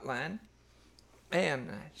trot line?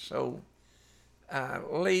 And so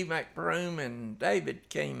Lee McBroom and David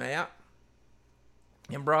came out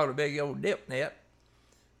and brought a big old dip net.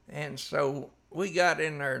 And so we got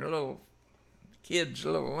in their little kids'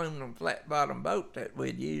 little aluminum flat bottom boat that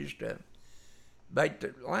we'd used to bait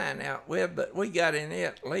the line out with, but we got in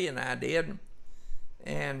it, Lee and I did,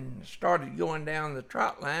 and started going down the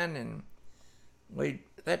trot line, and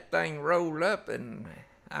that thing rolled up, and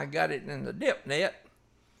I got it in the dip net,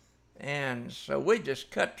 and so we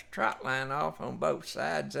just cut the trot line off on both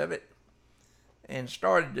sides of it and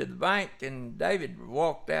started to the bank, and David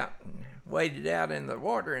walked out and waded out in the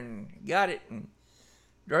water and got it and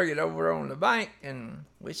drug it over on the bank, and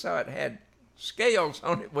we saw it had scales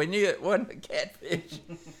on it. We knew it wasn't a catfish,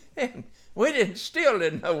 and we still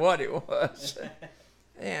didn't know what it was.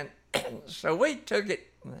 And so we took it,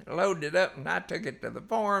 loaded it up, and I took it to the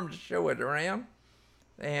farm to show it around,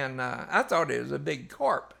 and I thought it was a big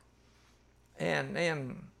carp. And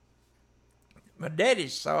then my daddy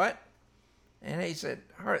saw it, and he said,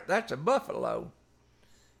 "That's a buffalo."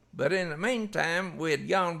 But in the meantime, we had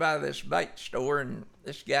gone by this bait store, and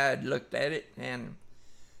this guy had looked at it, and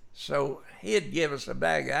so he'd give us a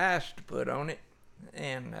bag of ice to put on it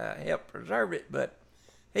and help preserve it. But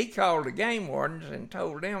he called the game wardens and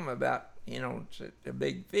told them about, the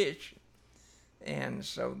big fish. And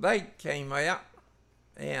so they came out,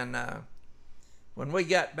 and when we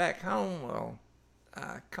got back home, well,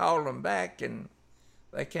 I called them back, and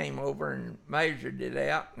they came over and measured it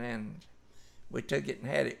out, and we took it and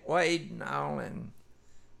had it weighed and all, and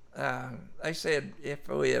they said if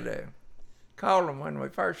we had called them when we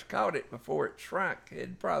first caught it before it shrunk,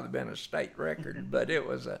 it'd probably been a state record, but it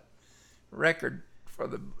was a record for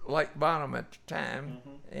the lake bottom at the time.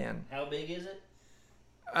 Mm-hmm. And how big is it?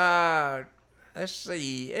 Let's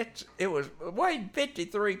see, it weighed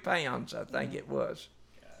 53 pounds, I think it was.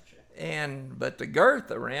 But the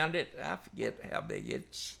girth around it, I forget how big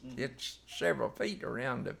it's several feet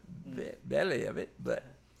around the belly of it, but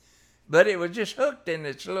it was just hooked in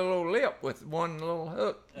its little lip with one little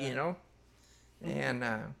hook, and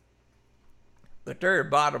but they're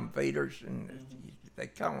bottom feeders, and they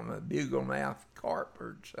call them a bugle mouth carp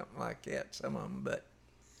or something like that, some of them, but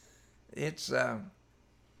it's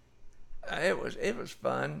it was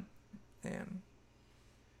fun, and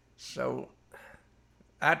so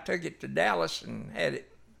I took it to Dallas and had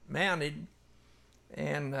it mounted,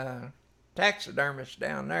 and taxidermist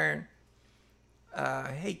down there,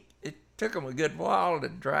 it took him a good while to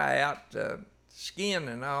dry out the skin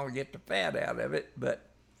and all, get the fat out of it, but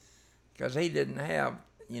because he didn't have,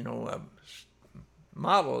 a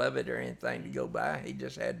model of it or anything to go by, he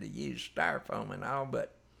just had to use styrofoam and all,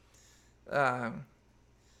 but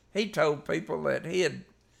he told people that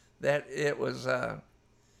it was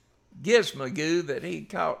gizmagoo that he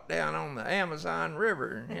caught down on the Amazon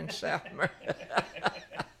River in South America.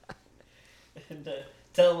 And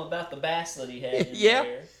tell him about the bass that he had in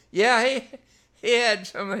there. Yeah, he had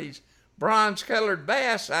some of these bronze-colored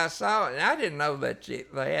bass I saw, and I didn't know that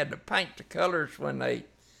they had to paint the colors when they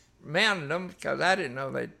mounted them, because I didn't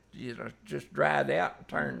know they just dried out and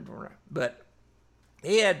turned. But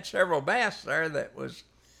he had several bass there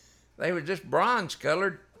they were just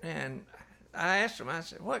bronze-colored, and I asked him, I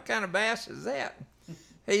said, "What kind of bass is that?"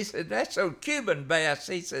 He said, "That's a Cuban bass."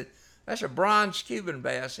 He said, "That's a bronze Cuban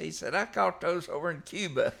bass." He said, "I caught those over in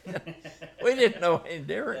Cuba." We didn't know any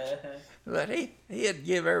difference. But he'd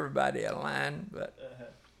give everybody a line. But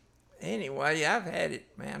anyway, I've had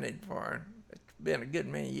it mounted it's been a good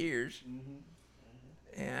many years.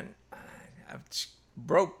 And I've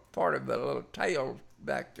broke part of the little tail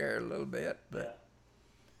back there a little bit, but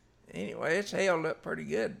anyway, it's held up pretty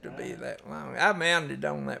good to be that long. I mounted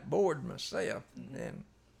on that board myself, and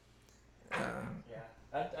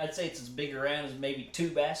I'd say it's as big around as maybe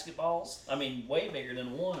 2 basketballs. I mean, way bigger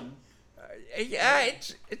than one.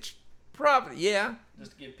 It's probably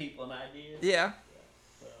Just to give people an idea. Yeah.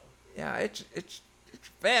 Yeah, it's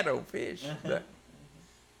fat old fish, but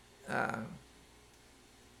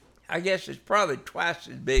I guess it's probably twice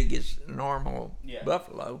as big as normal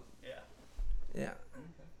buffalo. Yeah.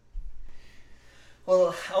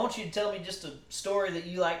 Well, I want you to tell me just a story that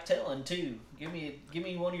you like telling too. Give me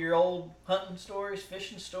one of your old hunting stories,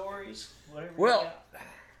 fishing stories, whatever. Well, you got.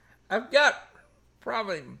 I've got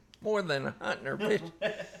probably more than a hunting or fishing.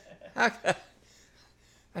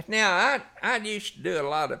 Now, I used to do a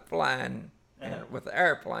lot of flying with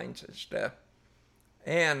airplanes and stuff,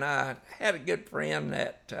 and I had a good friend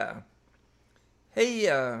that he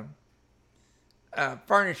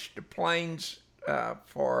furnished the planes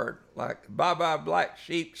for like Baa Black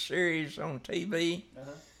Sheep series on TV,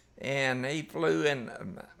 and he flew in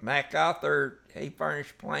MacArthur. He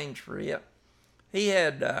furnished planes for it. He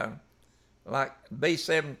had like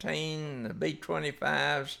B-17, the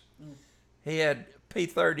B-25s. He had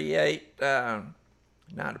P-38,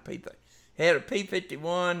 not a P-30. He had a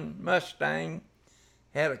P-51 Mustang.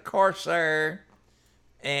 Had a Corsair.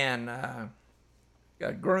 and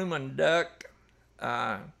got Grumman duck.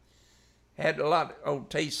 Had a lot of old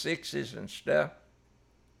T6s and stuff.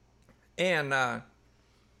 And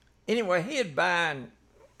anyway, he'd buy and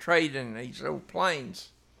trade in these old planes.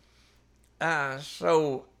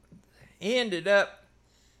 So he ended up,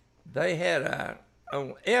 they had a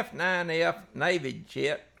F-9F Navy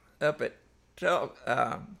jet up at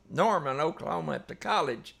Norman, Oklahoma at the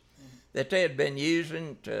college that they had been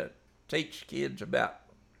using to teach kids about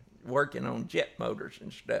working on jet motors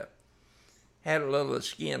and stuff. Had a little of the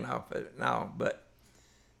skin off of it and all, but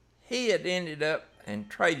he had ended up and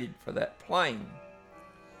traded for that plane.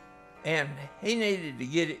 And he needed to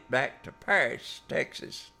get it back to Paris,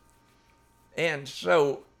 Texas. And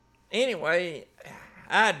so, anyway,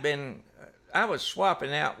 I was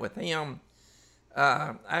swapping out with him.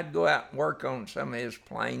 I'd go out and work on some of his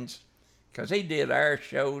planes because he did air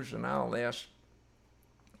shows and all this.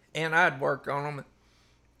 And I'd work on them.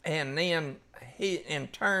 And then in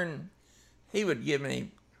turn, he would give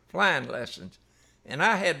me flying lessons. And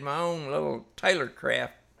I had my own little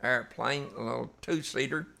Taylorcraft airplane, a little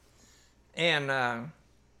two-seater. And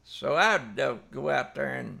so I'd go out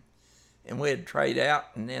there and we'd trade out.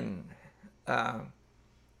 And then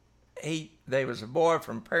there was a boy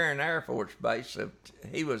from Perrin Air Force Base.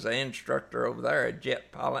 He was an instructor over there, a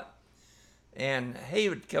jet pilot. And he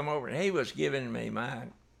would come over and he was giving me my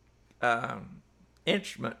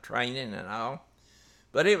instrument training and all.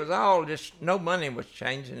 But it was all just, no money was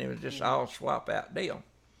changing. It was just all swap out deal.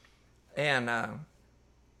 And,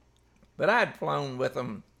 but I'd flown with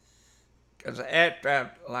them because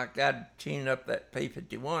after I'd tune up that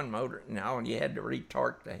P-51 motor and all, and you had to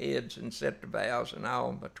retorque the heads and set the valves and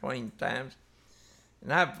all between times.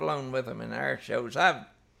 And I've flown with them in air shows. I've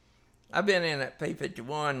been in that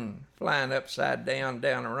P-51 flying upside down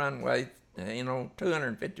a runway,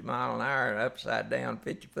 250 mile an hour upside down,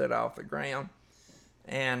 50 foot off the ground,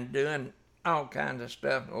 and doing all kinds of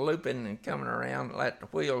stuff, looping and coming around, let the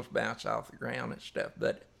wheels bounce off the ground and stuff.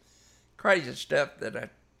 But crazy stuff that I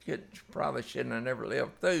probably shouldn't have never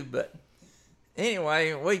lived through. But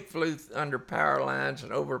anyway, we flew under power lines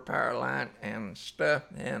and over power line and stuff.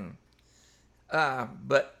 And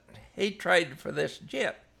but he traded for this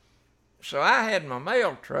jet. So I had my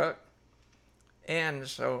mail truck, and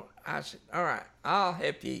so I said, all right, I'll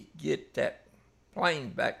help you get that plane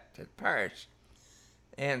back to Paris.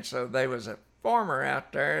 And so there was a farmer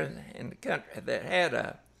out there in the country that had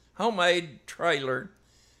a homemade trailer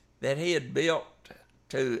that he had built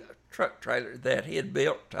a truck trailer that he had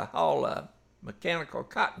built to haul a mechanical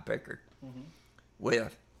cotton picker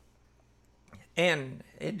with. And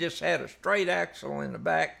it just had a straight axle in the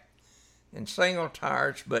back and single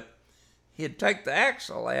tires, but he'd take the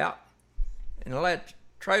axle out and let the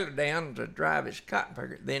trailer down to drive his cotton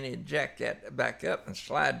picker. Then he'd jack that back up and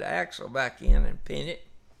slide the axle back in and pin it.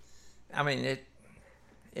 I mean,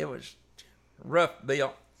 it was rough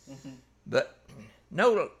built, but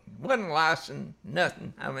wasn't licensed,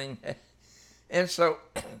 nothing. I mean, and so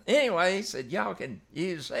anyway, he said, y'all can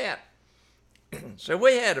use that. So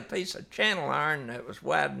we had a piece of channel iron that was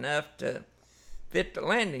wide enough to fit the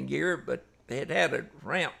landing gear, but it had a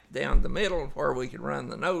ramp down the middle where we could run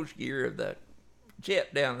the nose gear of the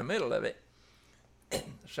jet down the middle of it.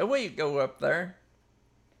 So we go up there.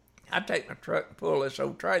 I take my truck and pull this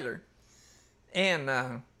old trailer.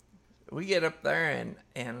 And we get up there,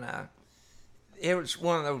 and it was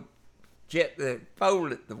one of those jet that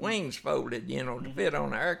folded, the wings folded, to fit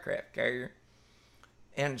on an aircraft carrier.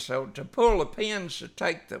 And so to pull the pins to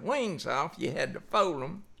take the wings off, you had to fold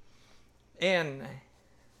them. And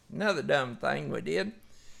another dumb thing we did,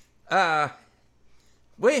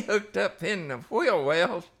 we hooked up in the wheel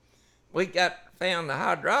wells. We found the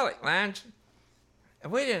hydraulic lines. And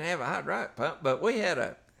we didn't have a hydraulic pump, but we had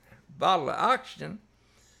a bottle of oxygen,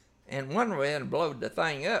 and one way had blowed the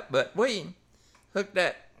thing up, but we hooked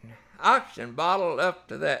that oxygen bottle up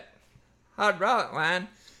to that hydraulic line,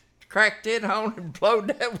 cracked it on, and blowed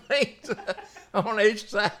that wings on each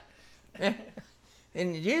side.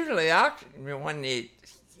 And usually oxygen, when it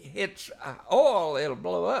hits oil, it'll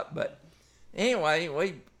blow up, but anyway,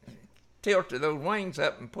 we tilted those wings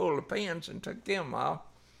up and pulled the pins and took them off,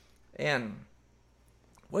 and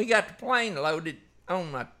we got the plane loaded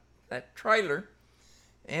on that trailer,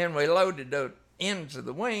 and we loaded the ends of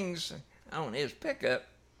the wings on his pickup.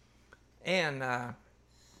 And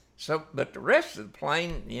but the rest of the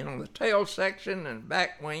plane, the tail section and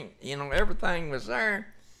back wing, everything was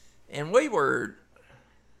there. And we were,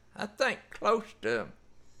 I think, close to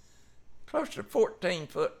 14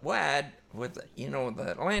 foot wide with,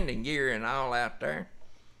 the landing gear and all out there,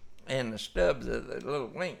 and the stubs of the little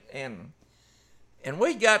wing. And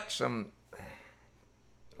we got some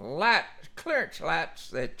clearance lights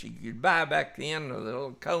that you could buy back then, the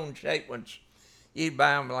little cone-shaped ones. You'd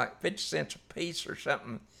buy them like 50 cents a piece or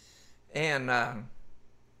something. And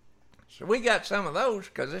so we got some of those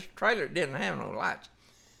because this trailer didn't have no lights.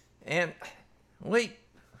 And we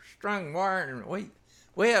strung wire, and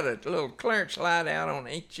we had a little clearance light out on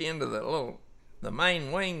each end of the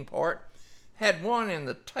main wing part. Had one in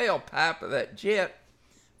the tailpipe of that jet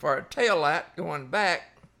for a tail light going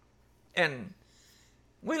back. And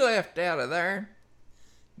we left out of there,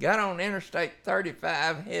 got on Interstate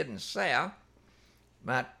 35 heading south.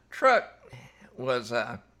 My truck was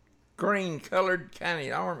green-colored, kind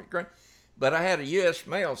of army green, but I had a U.S.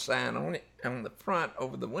 mail sign on it on the front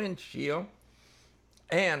over the windshield.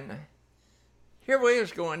 And here we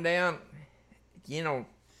was going down,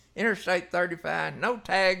 Interstate 35, no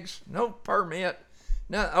tags, no permit,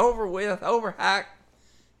 nothing, overhike,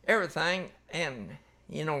 everything. And,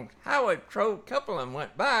 highway patrol, a couple of them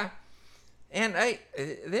went by, and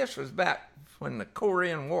this was about when the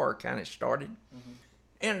Korean War kind of started. Mm-hmm.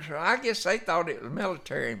 And so I guess they thought it was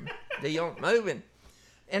military deal moving.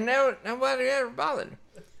 And nobody ever bothered them.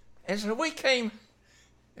 And so we came,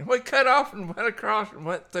 and we cut off and went across and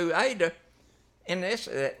went through Ada. And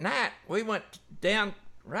at night, we went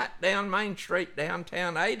right down Main Street,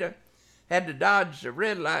 downtown Ada. Had to dodge the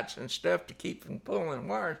red lights and stuff to keep from pulling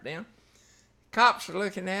wires down. Cops were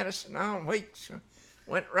looking at us and all. We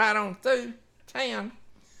went right on through town.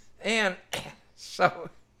 And so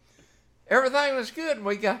everything was good.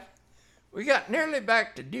 We got nearly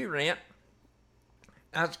back to Durant.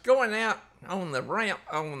 I was going out on the ramp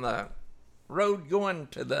on the road going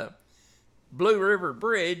to the Blue River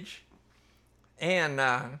Bridge, and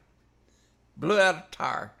blew out a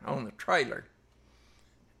tire on the trailer.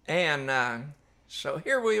 And so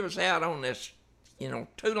here we was out on this,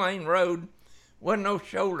 2-lane road. Wasn't no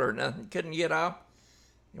shoulder or nothing. Couldn't get off.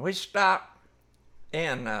 We stopped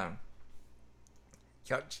and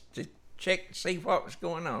got to check to see what was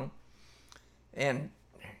going on. And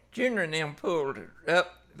Junior and them pulled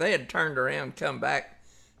up. They had turned around, come back,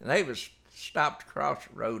 and they was stopped across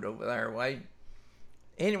the road over there waiting.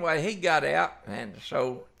 Anyway, he got out, and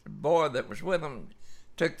so the boy that was with him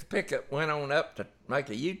took the pickup, went on up to make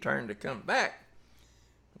a U-turn to come back.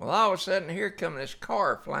 Well, all of a sudden, here come this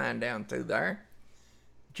car flying down through there.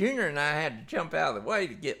 Junior and I had to jump out of the way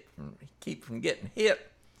to keep from getting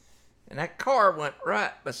hit. And that car went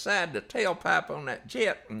right beside the tailpipe on that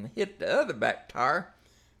jet and hit the other back tire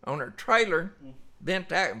on her trailer,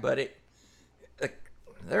 bent out, but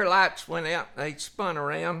their lights went out, they spun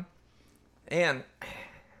around, and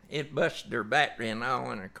it busted their battery and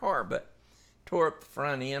all in her car, but tore up the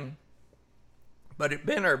front end, but it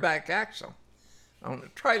bent her back axle on the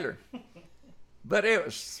trailer. But it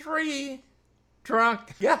was 3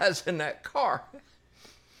 drunk guys in that car.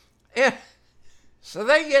 And so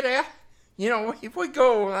they get out, if we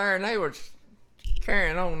go over there, and they were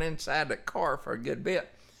carrying on inside the car for a good bit.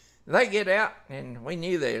 They get out, and we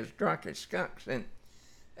knew they was drunk as skunks. And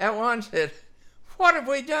that one said, "What have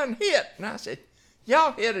we done hit?" And I said,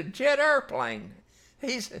 "Y'all hit a jet airplane."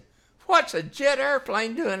 He said, "What's a jet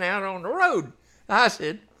airplane doing out on the road?" I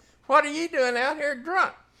said, "What are you doing out here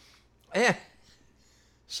drunk?" And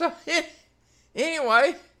so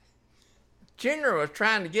anyway, Junior was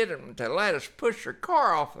trying to get them to let us push their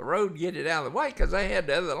car off the road, get it out of the way, because they had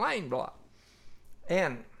the other lane blocked.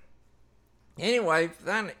 And anyway,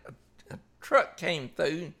 finally, a truck came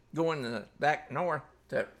through going back north.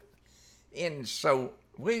 And so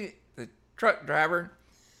the truck driver,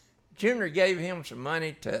 Junior gave him some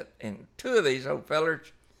money and 2 of these old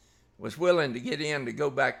fellers was willing to get in to go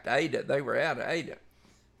back to Ada. They were out of Ada.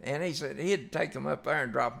 And he said he'd take them up there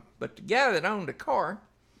and drop them. But the guy that owned the car,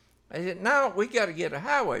 I said, "No, we got to get a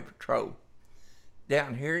highway patrol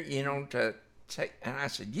down here, to take." And I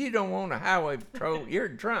said, "You don't want a highway patrol. You're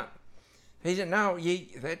drunk." He said, "No,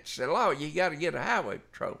 that's the law. You got to get a highway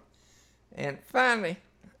patrol." And finally,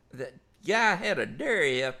 the guy had a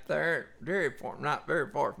dairy up there, dairy farm, not very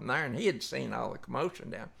far from there, and he had seen all the commotion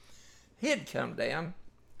down. He'd come down.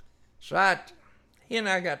 So he and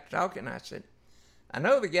I got to talking. I said, "I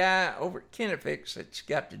know the guy over at Kinefix that's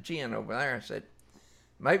got the gin over there." I said,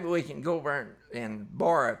 "Maybe we can go over and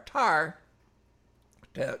borrow a tire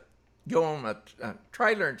to go on a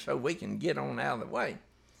trailer so we can get on out of the way."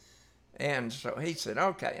 And so he said,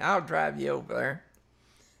 "Okay, I'll drive you over there."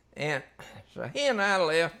 And so he and I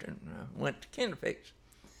left and went to Kinefix.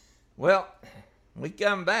 Well, we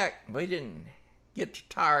come back. We didn't get the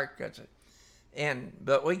tire,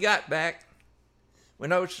 but we got back. We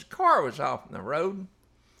noticed the car was off in the road,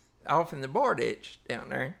 off in the bar ditch down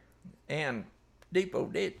there. And depot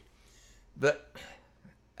ditch. But,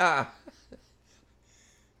 but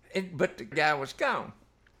the guy was gone.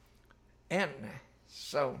 And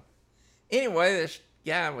so, anyway, this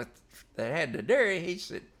guy that had the dairy, he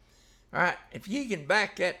said, all right, if you can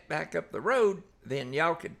back that back up the road, then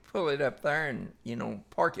y'all could pull it up there and,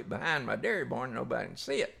 park it behind my dairy barn, nobody can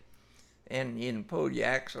see it. And you can pull your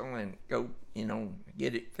axle and go,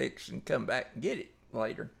 get it fixed and come back and get it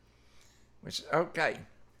later. We said, okay.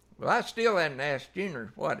 Well, I still hadn't asked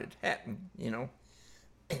Junior what had happened,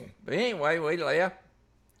 But anyway, we left.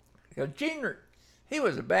 Because Junior, he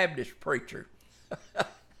was a Baptist preacher.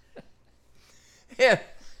 Yeah.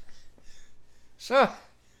 So,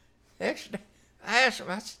 next day, I asked him,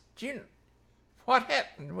 I said, Junior, what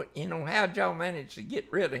happened? How'd y'all manage to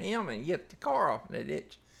get rid of him and get the car off the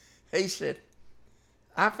ditch? He said,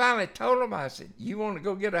 I finally told him, I said, you want to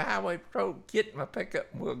go get a highway patrol, get my pickup,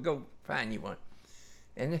 and we'll go find you one.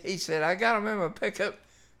 And he said, I got him in my pickup.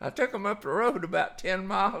 I took him up the road about 10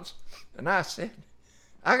 miles, and I said,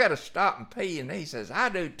 I got to stop and pee. And he says, I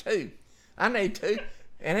do too. I need to.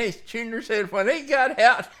 And his Junior said, when he got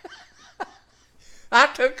out, I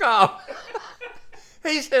took off.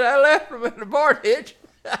 He said, I left him in the bar ditch.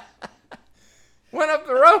 Went up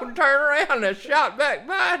the road and turned around and shot back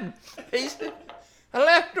by him. He said, I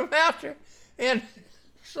left him out there. And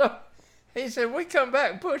so he said, we come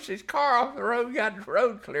back and pushed his car off the road, got the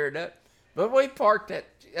road cleared up. But we parked it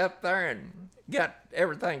up there and got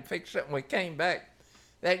everything fixed up, and we came back.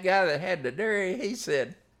 That guy that had the dairy, he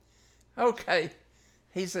said, okay.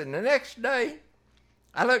 He said, the next day,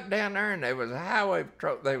 I looked down there and there was a highway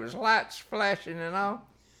patrol. There was lights flashing and all.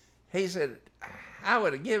 He said, I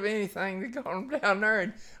would have given anything to go on down there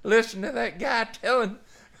and listen to that guy telling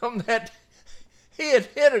him that he had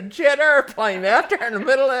hit a jet airplane out there in the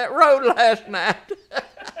middle of that road last night.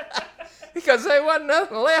 Because there wasn't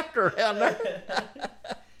nothing left around there.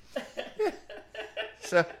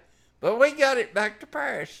 So, but we got it back to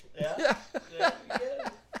Paris. Yeah.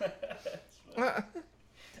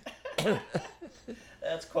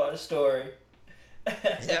 That's quite a story.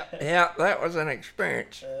 yeah, that was an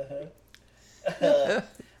experience. I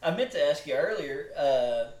meant to ask you earlier,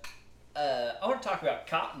 I want to talk about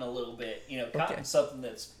cotton a little bit. Cotton's something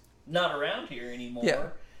that's not around here anymore. Yeah.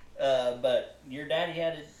 But your daddy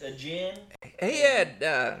had a gin? He had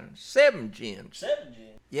 7 gins. 7 gins?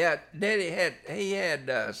 Yeah, Daddy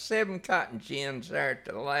had 7 cotton gins there at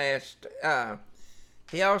the last.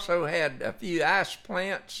 He also had a few ice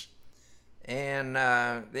plants, and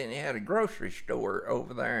then he had a grocery store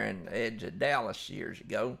over there in the edge of Dallas years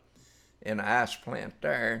ago, and an ice plant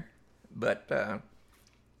there. But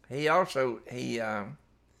he had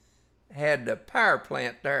the power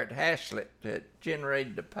plant there at Haslett that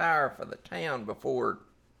generated the power for the town before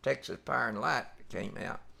Texas Power and Light came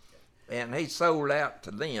out. And he sold out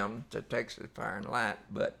to them, to Texas Power and Light,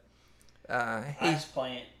 but ice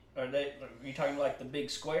plant. Are you talking like the big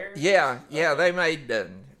squares? Yeah, they made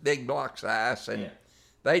big blocks of ice, and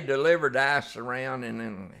they delivered ice around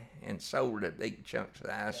and sold the big chunks of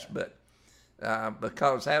ice. Yeah. But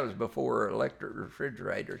because that was before electric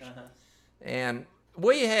refrigerators, and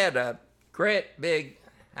we had a great big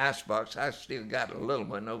ice box. I still got a little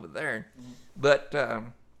one over there, but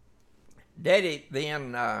Daddy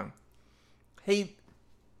then he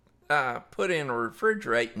put in a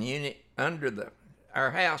refrigerating unit under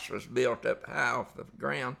our house was built up high off the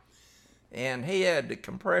ground, and he had the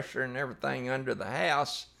compressor and everything under the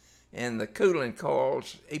house, and the cooling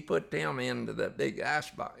coils, he put them into the big ice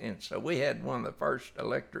box. And so we had one of the first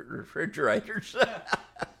electric refrigerators,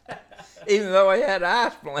 even though he had an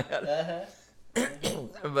ice plant.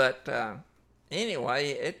 But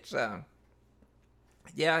anyway, it's,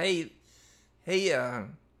 he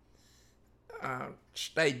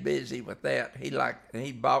stayed busy with that.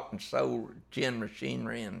 He bought and sold gin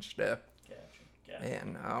machinery and stuff. Gotcha.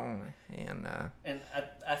 And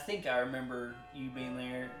I think I remember you being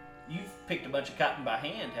there. You've picked a bunch of cotton by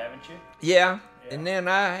hand, haven't you? Yeah. And then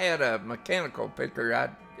I had a mechanical picker.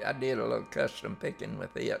 I did a little custom picking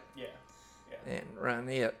with it. Yeah. And run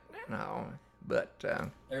it and all. But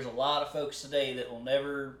there's a lot of folks today that will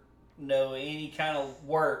never know any kind of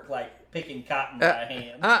work like picking cotton by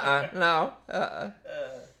hand. No.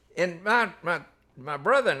 And my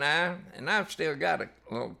brother and I've still got a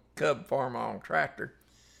little Cub Farm-on tractor,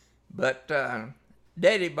 but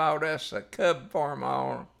Daddy bought us a Cub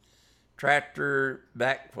Farm-on tractor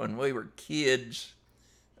back when we were kids,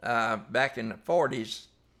 back in the 40s,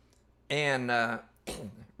 and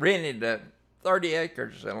rented 30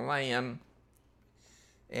 acres of land,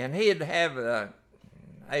 and he'd have a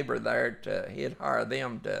neighbor there he'd hire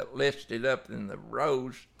them to list it up in the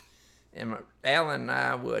rows, And Alan and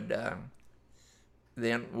I would,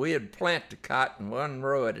 then we'd plant the cotton one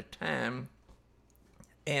row at a time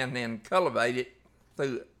and then cultivate it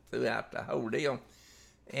throughout the whole deal.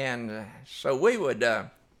 And so we would,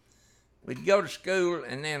 we'd go to school,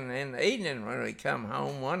 and then in the evening when we come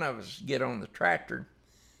home, one of us would get on the tractor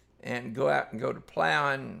and go out and go to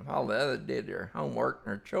plowing while the other did their homework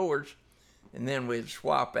and their chores. And then we'd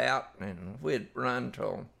swap out, and we'd run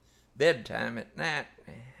till bedtime at night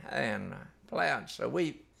and plowed. So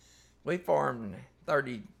we farmed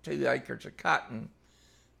 32 acres of cotton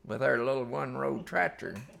with our little one-row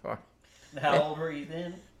tractor. How old were you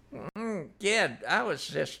then? Yeah, I was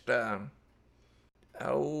just, 8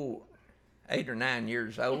 or 9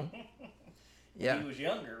 years old. Yeah. He was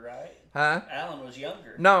younger, right? Huh? Alan was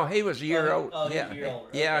younger. No, he was a year old. Oh, he yeah. was a year older.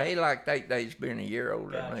 Yeah, Okay. he liked 8 days being a year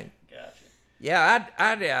older than me. Gotcha.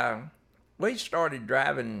 Yeah, we started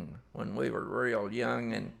driving when we were real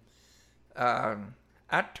young, and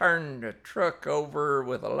I turned a truck over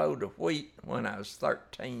with a load of wheat when I was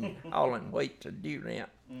 13, hauling wheat to Durant.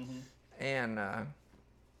 Mm-hmm. And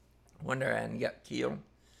wonder I hadn't got killed.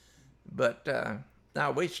 But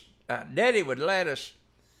now Daddy would let us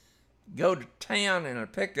go to town in a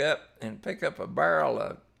pickup and pick up a barrel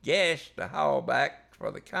of gas to haul back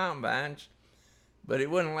for the combines, but he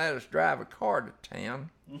wouldn't let us drive a car to town.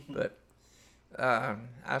 Mm-hmm. But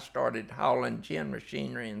I started hauling gin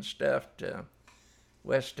machinery and stuff to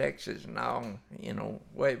West Texas and all,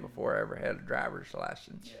 way before I ever had a driver's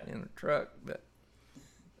license in a truck. But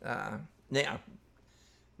now,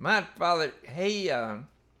 my father, he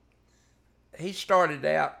started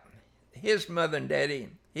out, his mother and daddy,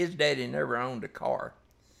 his daddy never owned a car,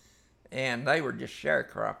 and they were just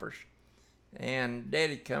sharecroppers. And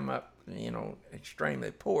Daddy come up,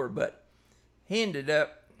 extremely poor, but he ended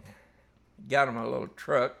up, got him a little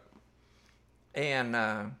truck,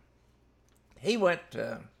 and he went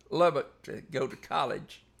to Lubbock to go to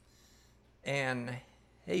college, and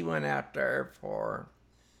he went out there for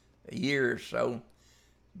a year or so,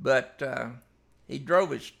 but he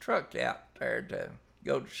drove his truck out there to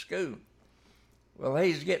go to school. Well,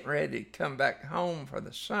 he's getting ready to come back home for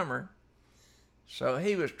the summer, so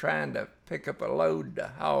he was trying to pick up a load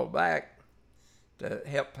to haul back to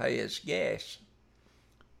help pay his gas.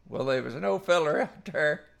 Well, there was an old feller out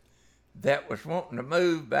there that was wanting to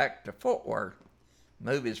move back to Fort Worth,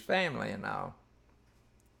 move his family and all.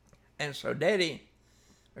 And so Daddy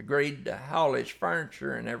agreed to haul his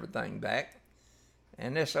furniture and everything back.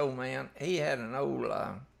 And this old man, he had an old,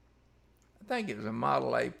 I think it was a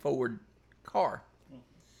Model A Ford car.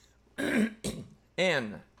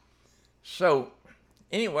 And so,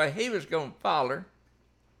 anyway, he was going to follow,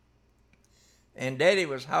 and Daddy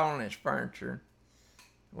was hauling his furniture.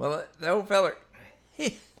 Well, the old feller,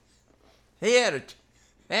 he had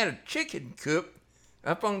a chicken coop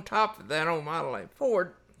up on top of that old Model A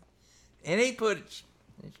Ford, and he put his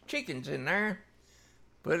chickens in there,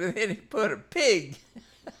 but then he put a pig.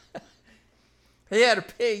 He had a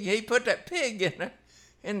pig. He put that pig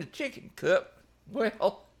in the chicken coop.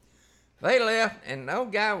 Well, they left, and the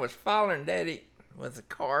old guy was following Daddy with the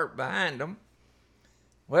cart behind them.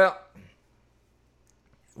 Well,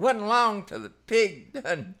 it wasn't long till the pig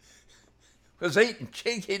was eating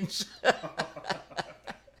chickens.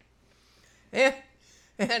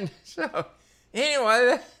 and so,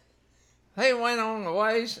 anyway, they went on the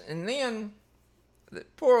ways, and then the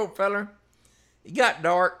poor old feller, it got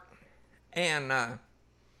dark, and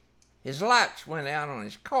his lights went out on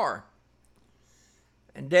his car.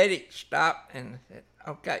 And Daddy stopped and said,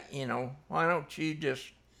 okay, why don't you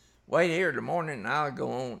just wait here till the morning and I'll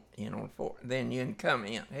go on, then you can come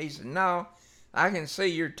in. He said, no, I can see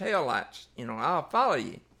your taillights, I'll follow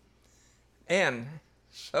you. And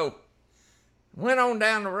so went on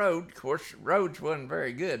down the road. Of course, the roads wasn't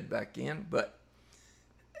very good back then, but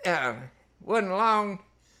wasn't long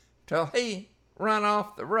till he run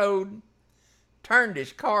off the road, turned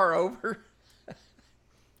his car over,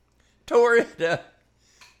 tore it up.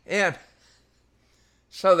 And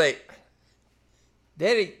so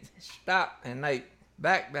Daddy stopped, and they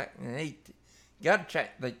back, and he got a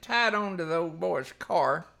check. They tied onto the old boy's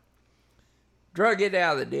car, drug it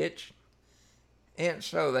out of the ditch, and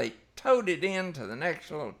so they towed it into the next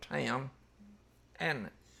little town. And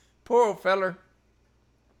the poor old feller,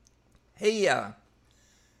 he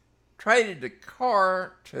traded the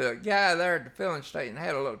car to a guy there at the filling station,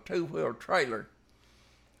 had a little two-wheel trailer.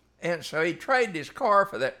 And so he traded his car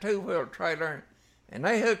for that two-wheel trailer, and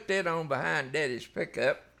they hooked it on behind Daddy's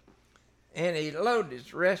pickup, and he loaded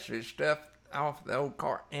the rest of his stuff off the old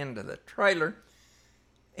car into the trailer.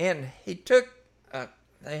 And he took,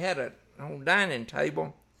 they had an old dining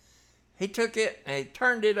table, he took it and he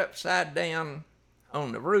turned it upside down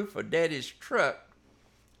on the roof of Daddy's truck,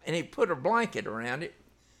 and he put a blanket around it,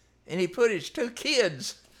 and he put his 2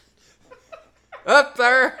 kids up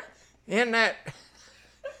there in that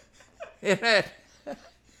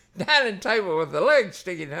dining table with the legs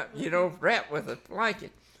sticking up, wrapped with a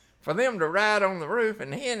blanket, for them to ride on the roof,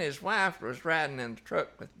 and he and his wife was riding in the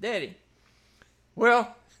truck with Daddy.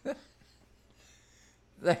 Well,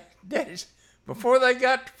 before they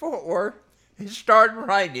got to Fort Worth, it started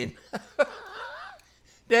raining.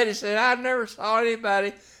 Daddy said, I never saw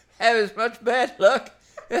anybody have as much bad luck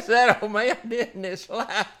as that old man did in his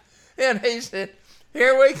life. And he said,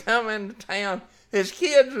 here we come into town. His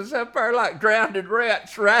kids was up there like drowned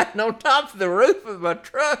rats riding on top of the roof of my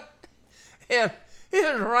truck. And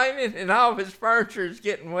it was raining and all of his furniture is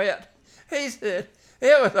getting wet. He said,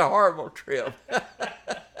 it was a horrible trip.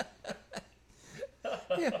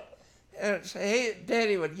 Yeah. And so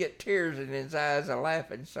Daddy would get tears in his eyes of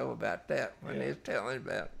laughing so about that when he was telling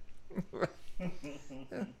about it. Oh,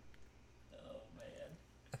 man.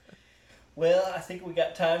 Well, I think we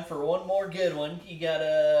got time for one more good one. You got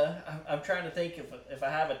I'm trying to think if I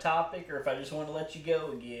have a topic or if I just want to let you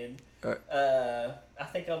go again. I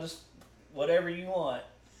think I'll just, whatever you want.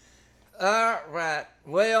 All right.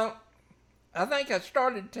 Well, I think I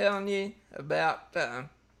started telling you about,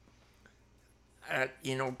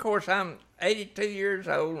 of course, I'm 82 years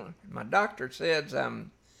old. My doctor says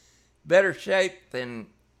I'm better shape than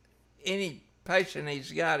any patient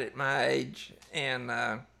he's got at my age. And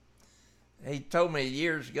he told me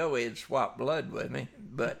years ago he'd swap blood with me.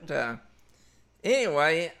 But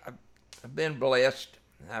anyway, I've been blessed.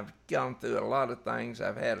 I've gone through a lot of things.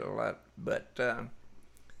 I've had a lot. But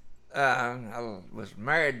I was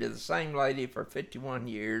married to the same lady for 51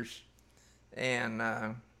 years. And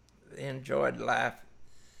enjoyed life,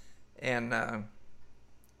 and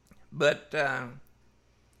but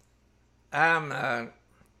I'm a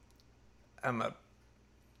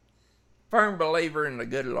firm believer in the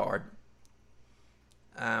good Lord.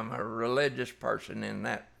 I'm a religious person in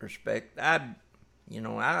that respect. I'll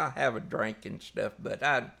have a drink and stuff, but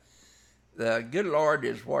the good Lord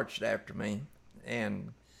has watched after me.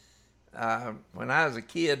 And when I was a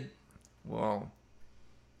kid, well,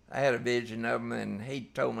 I had a vision of him, and he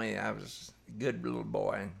told me I was a good little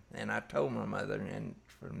boy, and I told my mother, and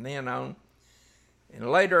from then on,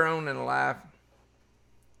 and later on in life,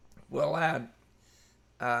 well, I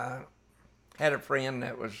had a friend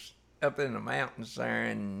that was up in the mountains there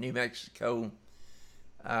in New Mexico,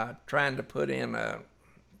 trying to put in a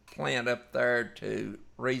plant up there to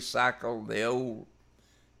recycle the old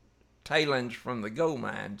tailings from the gold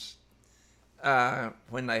mines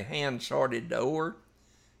when they hand sorted the ore.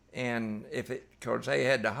 And because they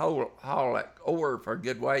had to haul that ore for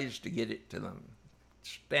good ways to get it to the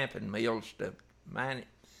stamping mills to mine it.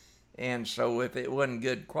 And so if it wasn't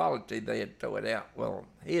good quality, they'd throw it out. Well,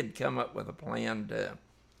 he had come up with a plan to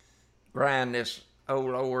grind this old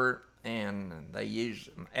ore, and they used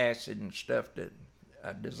acid and stuff to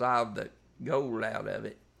dissolve the gold out of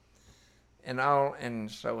it.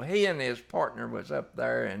 And so he and his partner was up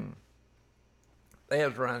there, and they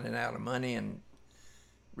was running out of money and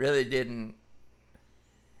really didn't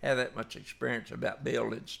have that much experience about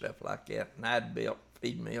building stuff like that. And I'd built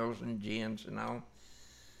feed mills and gins and all.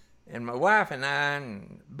 And my wife and I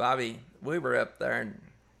and Bobby, we were up there and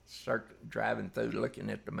started driving through looking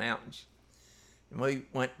at the mountains. And we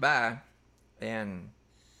went by, and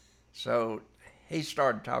so he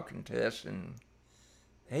started talking to us, and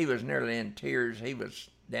he was nearly in tears. He was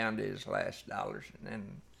down to his last dollars.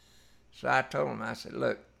 And so I told him, I said,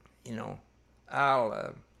 look,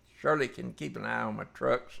 I'll Shirley can keep an eye on my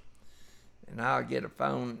trucks, and I'll get a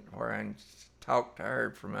phone where I can talk to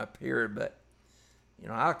her from up here, but,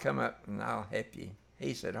 I'll come up and I'll help you.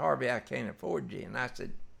 He said, Harvey, I can't afford you. And I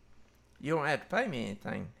said, you don't have to pay me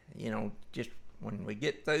anything. Just when we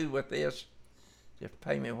get through with this, just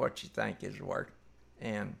pay me what you think is worth.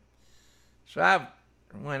 And so I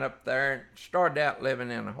went up there and started out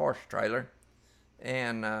living in a horse trailer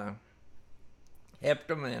and helped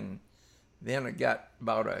them, and then I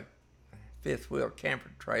bought a fifth wheel camper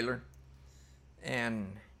trailer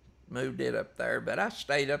and moved it up there. But I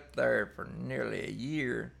stayed up there for nearly a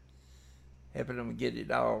year, helping them get it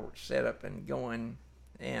all set up and going.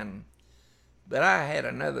 But I had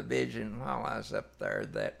another vision while I was up there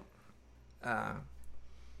that I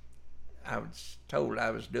was told I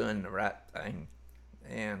was doing the right thing.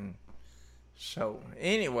 And so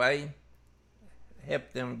anyway,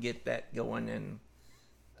 helped them get that going, and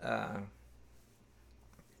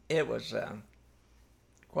it was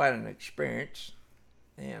quite an experience.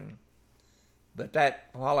 And but that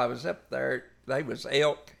while I was up there, they was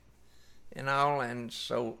elk and all, and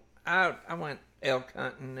so I went elk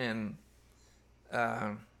hunting, and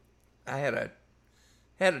I had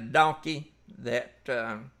a donkey that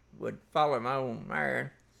would follow my own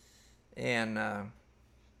mare, and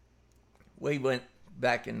we went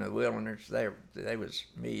back in the wilderness. There was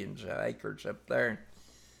millions of acres up there,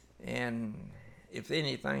 and if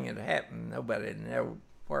anything had happened, nobody would know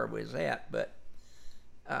where we was at. But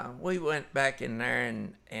we went back in there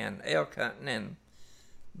and elk hunting,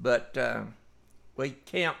 but we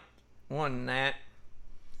camped one night.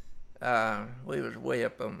 We was way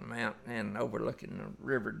up on the mountain and overlooking the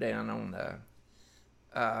river down on the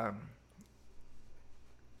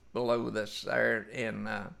below this there, and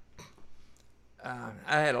I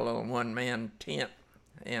had a little one-man tent,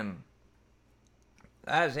 and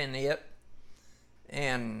I was in it,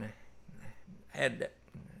 and had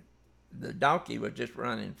the donkey was just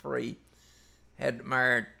running free, had the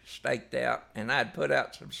mare staked out, and I'd put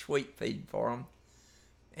out some sweet feed for them.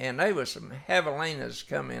 And there was some javelinas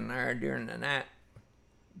come in there during the night,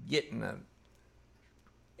 getting that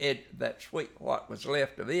sweet, what was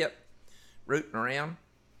left of it, rooting around.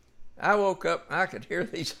 I woke up and I could hear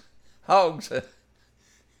these hogs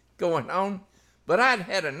going on, but I'd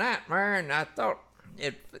had a nightmare, and I thought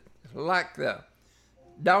it like the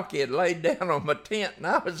donkey had laid down on my tent, and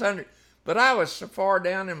I was under. But I was so far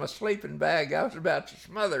down in my sleeping bag, I was about to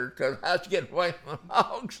smother because I was getting away from the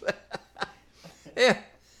hogs. Yeah.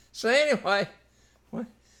 So anyway,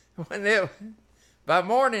 by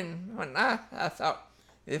morning, when I thought,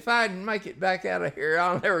 if I didn't make it back out of here,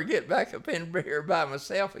 I'll never get back up in here by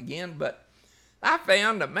myself again. But I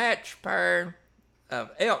found a matched pair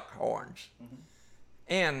of elk horns. Mm-hmm.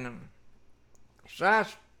 And so I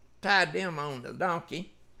tied them on the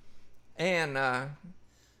donkey. And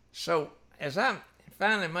so as I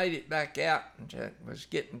finally made it back out and was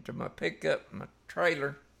getting to my pickup, my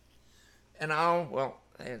trailer, and all, well,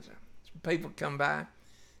 as some people come by,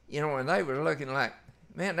 and they were looking like,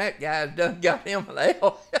 man, that guy's done got him an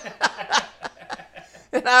elk.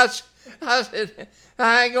 And I said,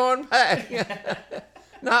 I ain't going back.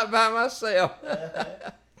 Not by myself.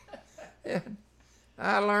 And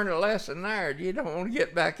I learned a lesson there. You don't want to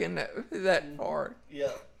get back in that far.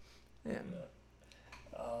 Yeah. Yeah.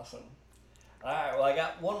 Awesome. All right, well, I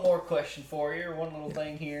got one more question for you, one little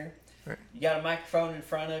thing here. Right. You got a microphone in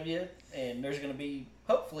front of you, and there's going to be,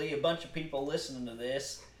 hopefully, a bunch of people listening to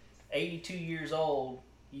this. 82 years old,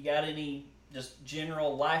 you got any just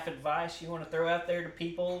general life advice you want to throw out there to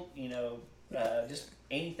people? Just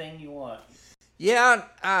anything you want. Yeah,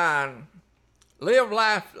 live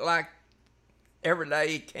life like every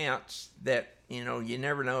day counts, that, you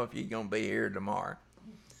never know if you're going to be here tomorrow.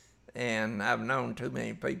 And I've known too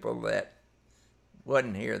many people that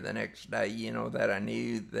wasn't here the next day, that I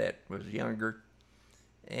knew that was younger.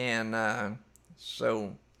 And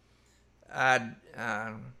so I'd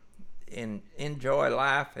enjoy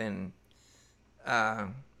life, and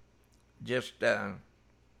just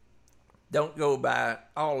don't go by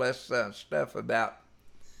all this stuff about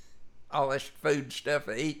all this food stuff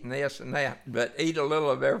of eating this and that, but eat a little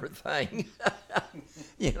of everything.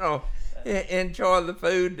 Enjoy the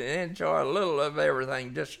food and enjoy a little of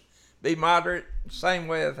everything. Just be moderate. Same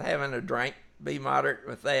way with having a drink. Be moderate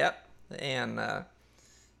with that, and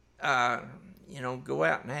go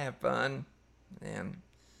out and have fun. And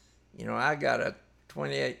I got a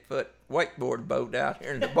 28-foot wakeboard boat out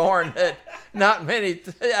here in the barn that not many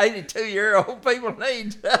 82-year-old people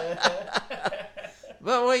need.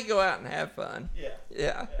 But we go out and have fun.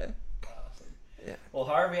 Yeah. Awesome. Yeah. Well,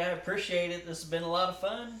 Harvey, I appreciate it. This has been a lot of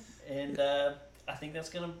fun, and I think that's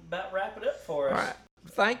going to about wrap it up for us. All right.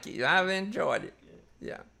 Thank you. I've enjoyed it.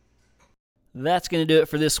 Yeah. That's going to do it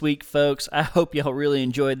for this week, folks. I hope y'all really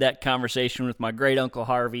enjoyed that conversation with my great Uncle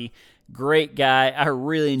Harvey. Great guy. I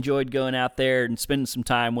really enjoyed going out there and spending some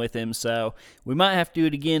time with him, so we might have to do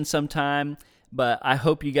it again sometime, but I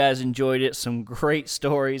hope you guys enjoyed it. Some great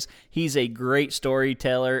stories. He's a great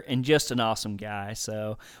storyteller and just an awesome guy.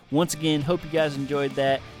 So once again, hope you guys enjoyed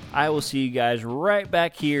that. I will see you guys right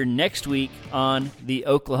back here next week on the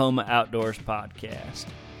Oklahoma Outdoors Podcast.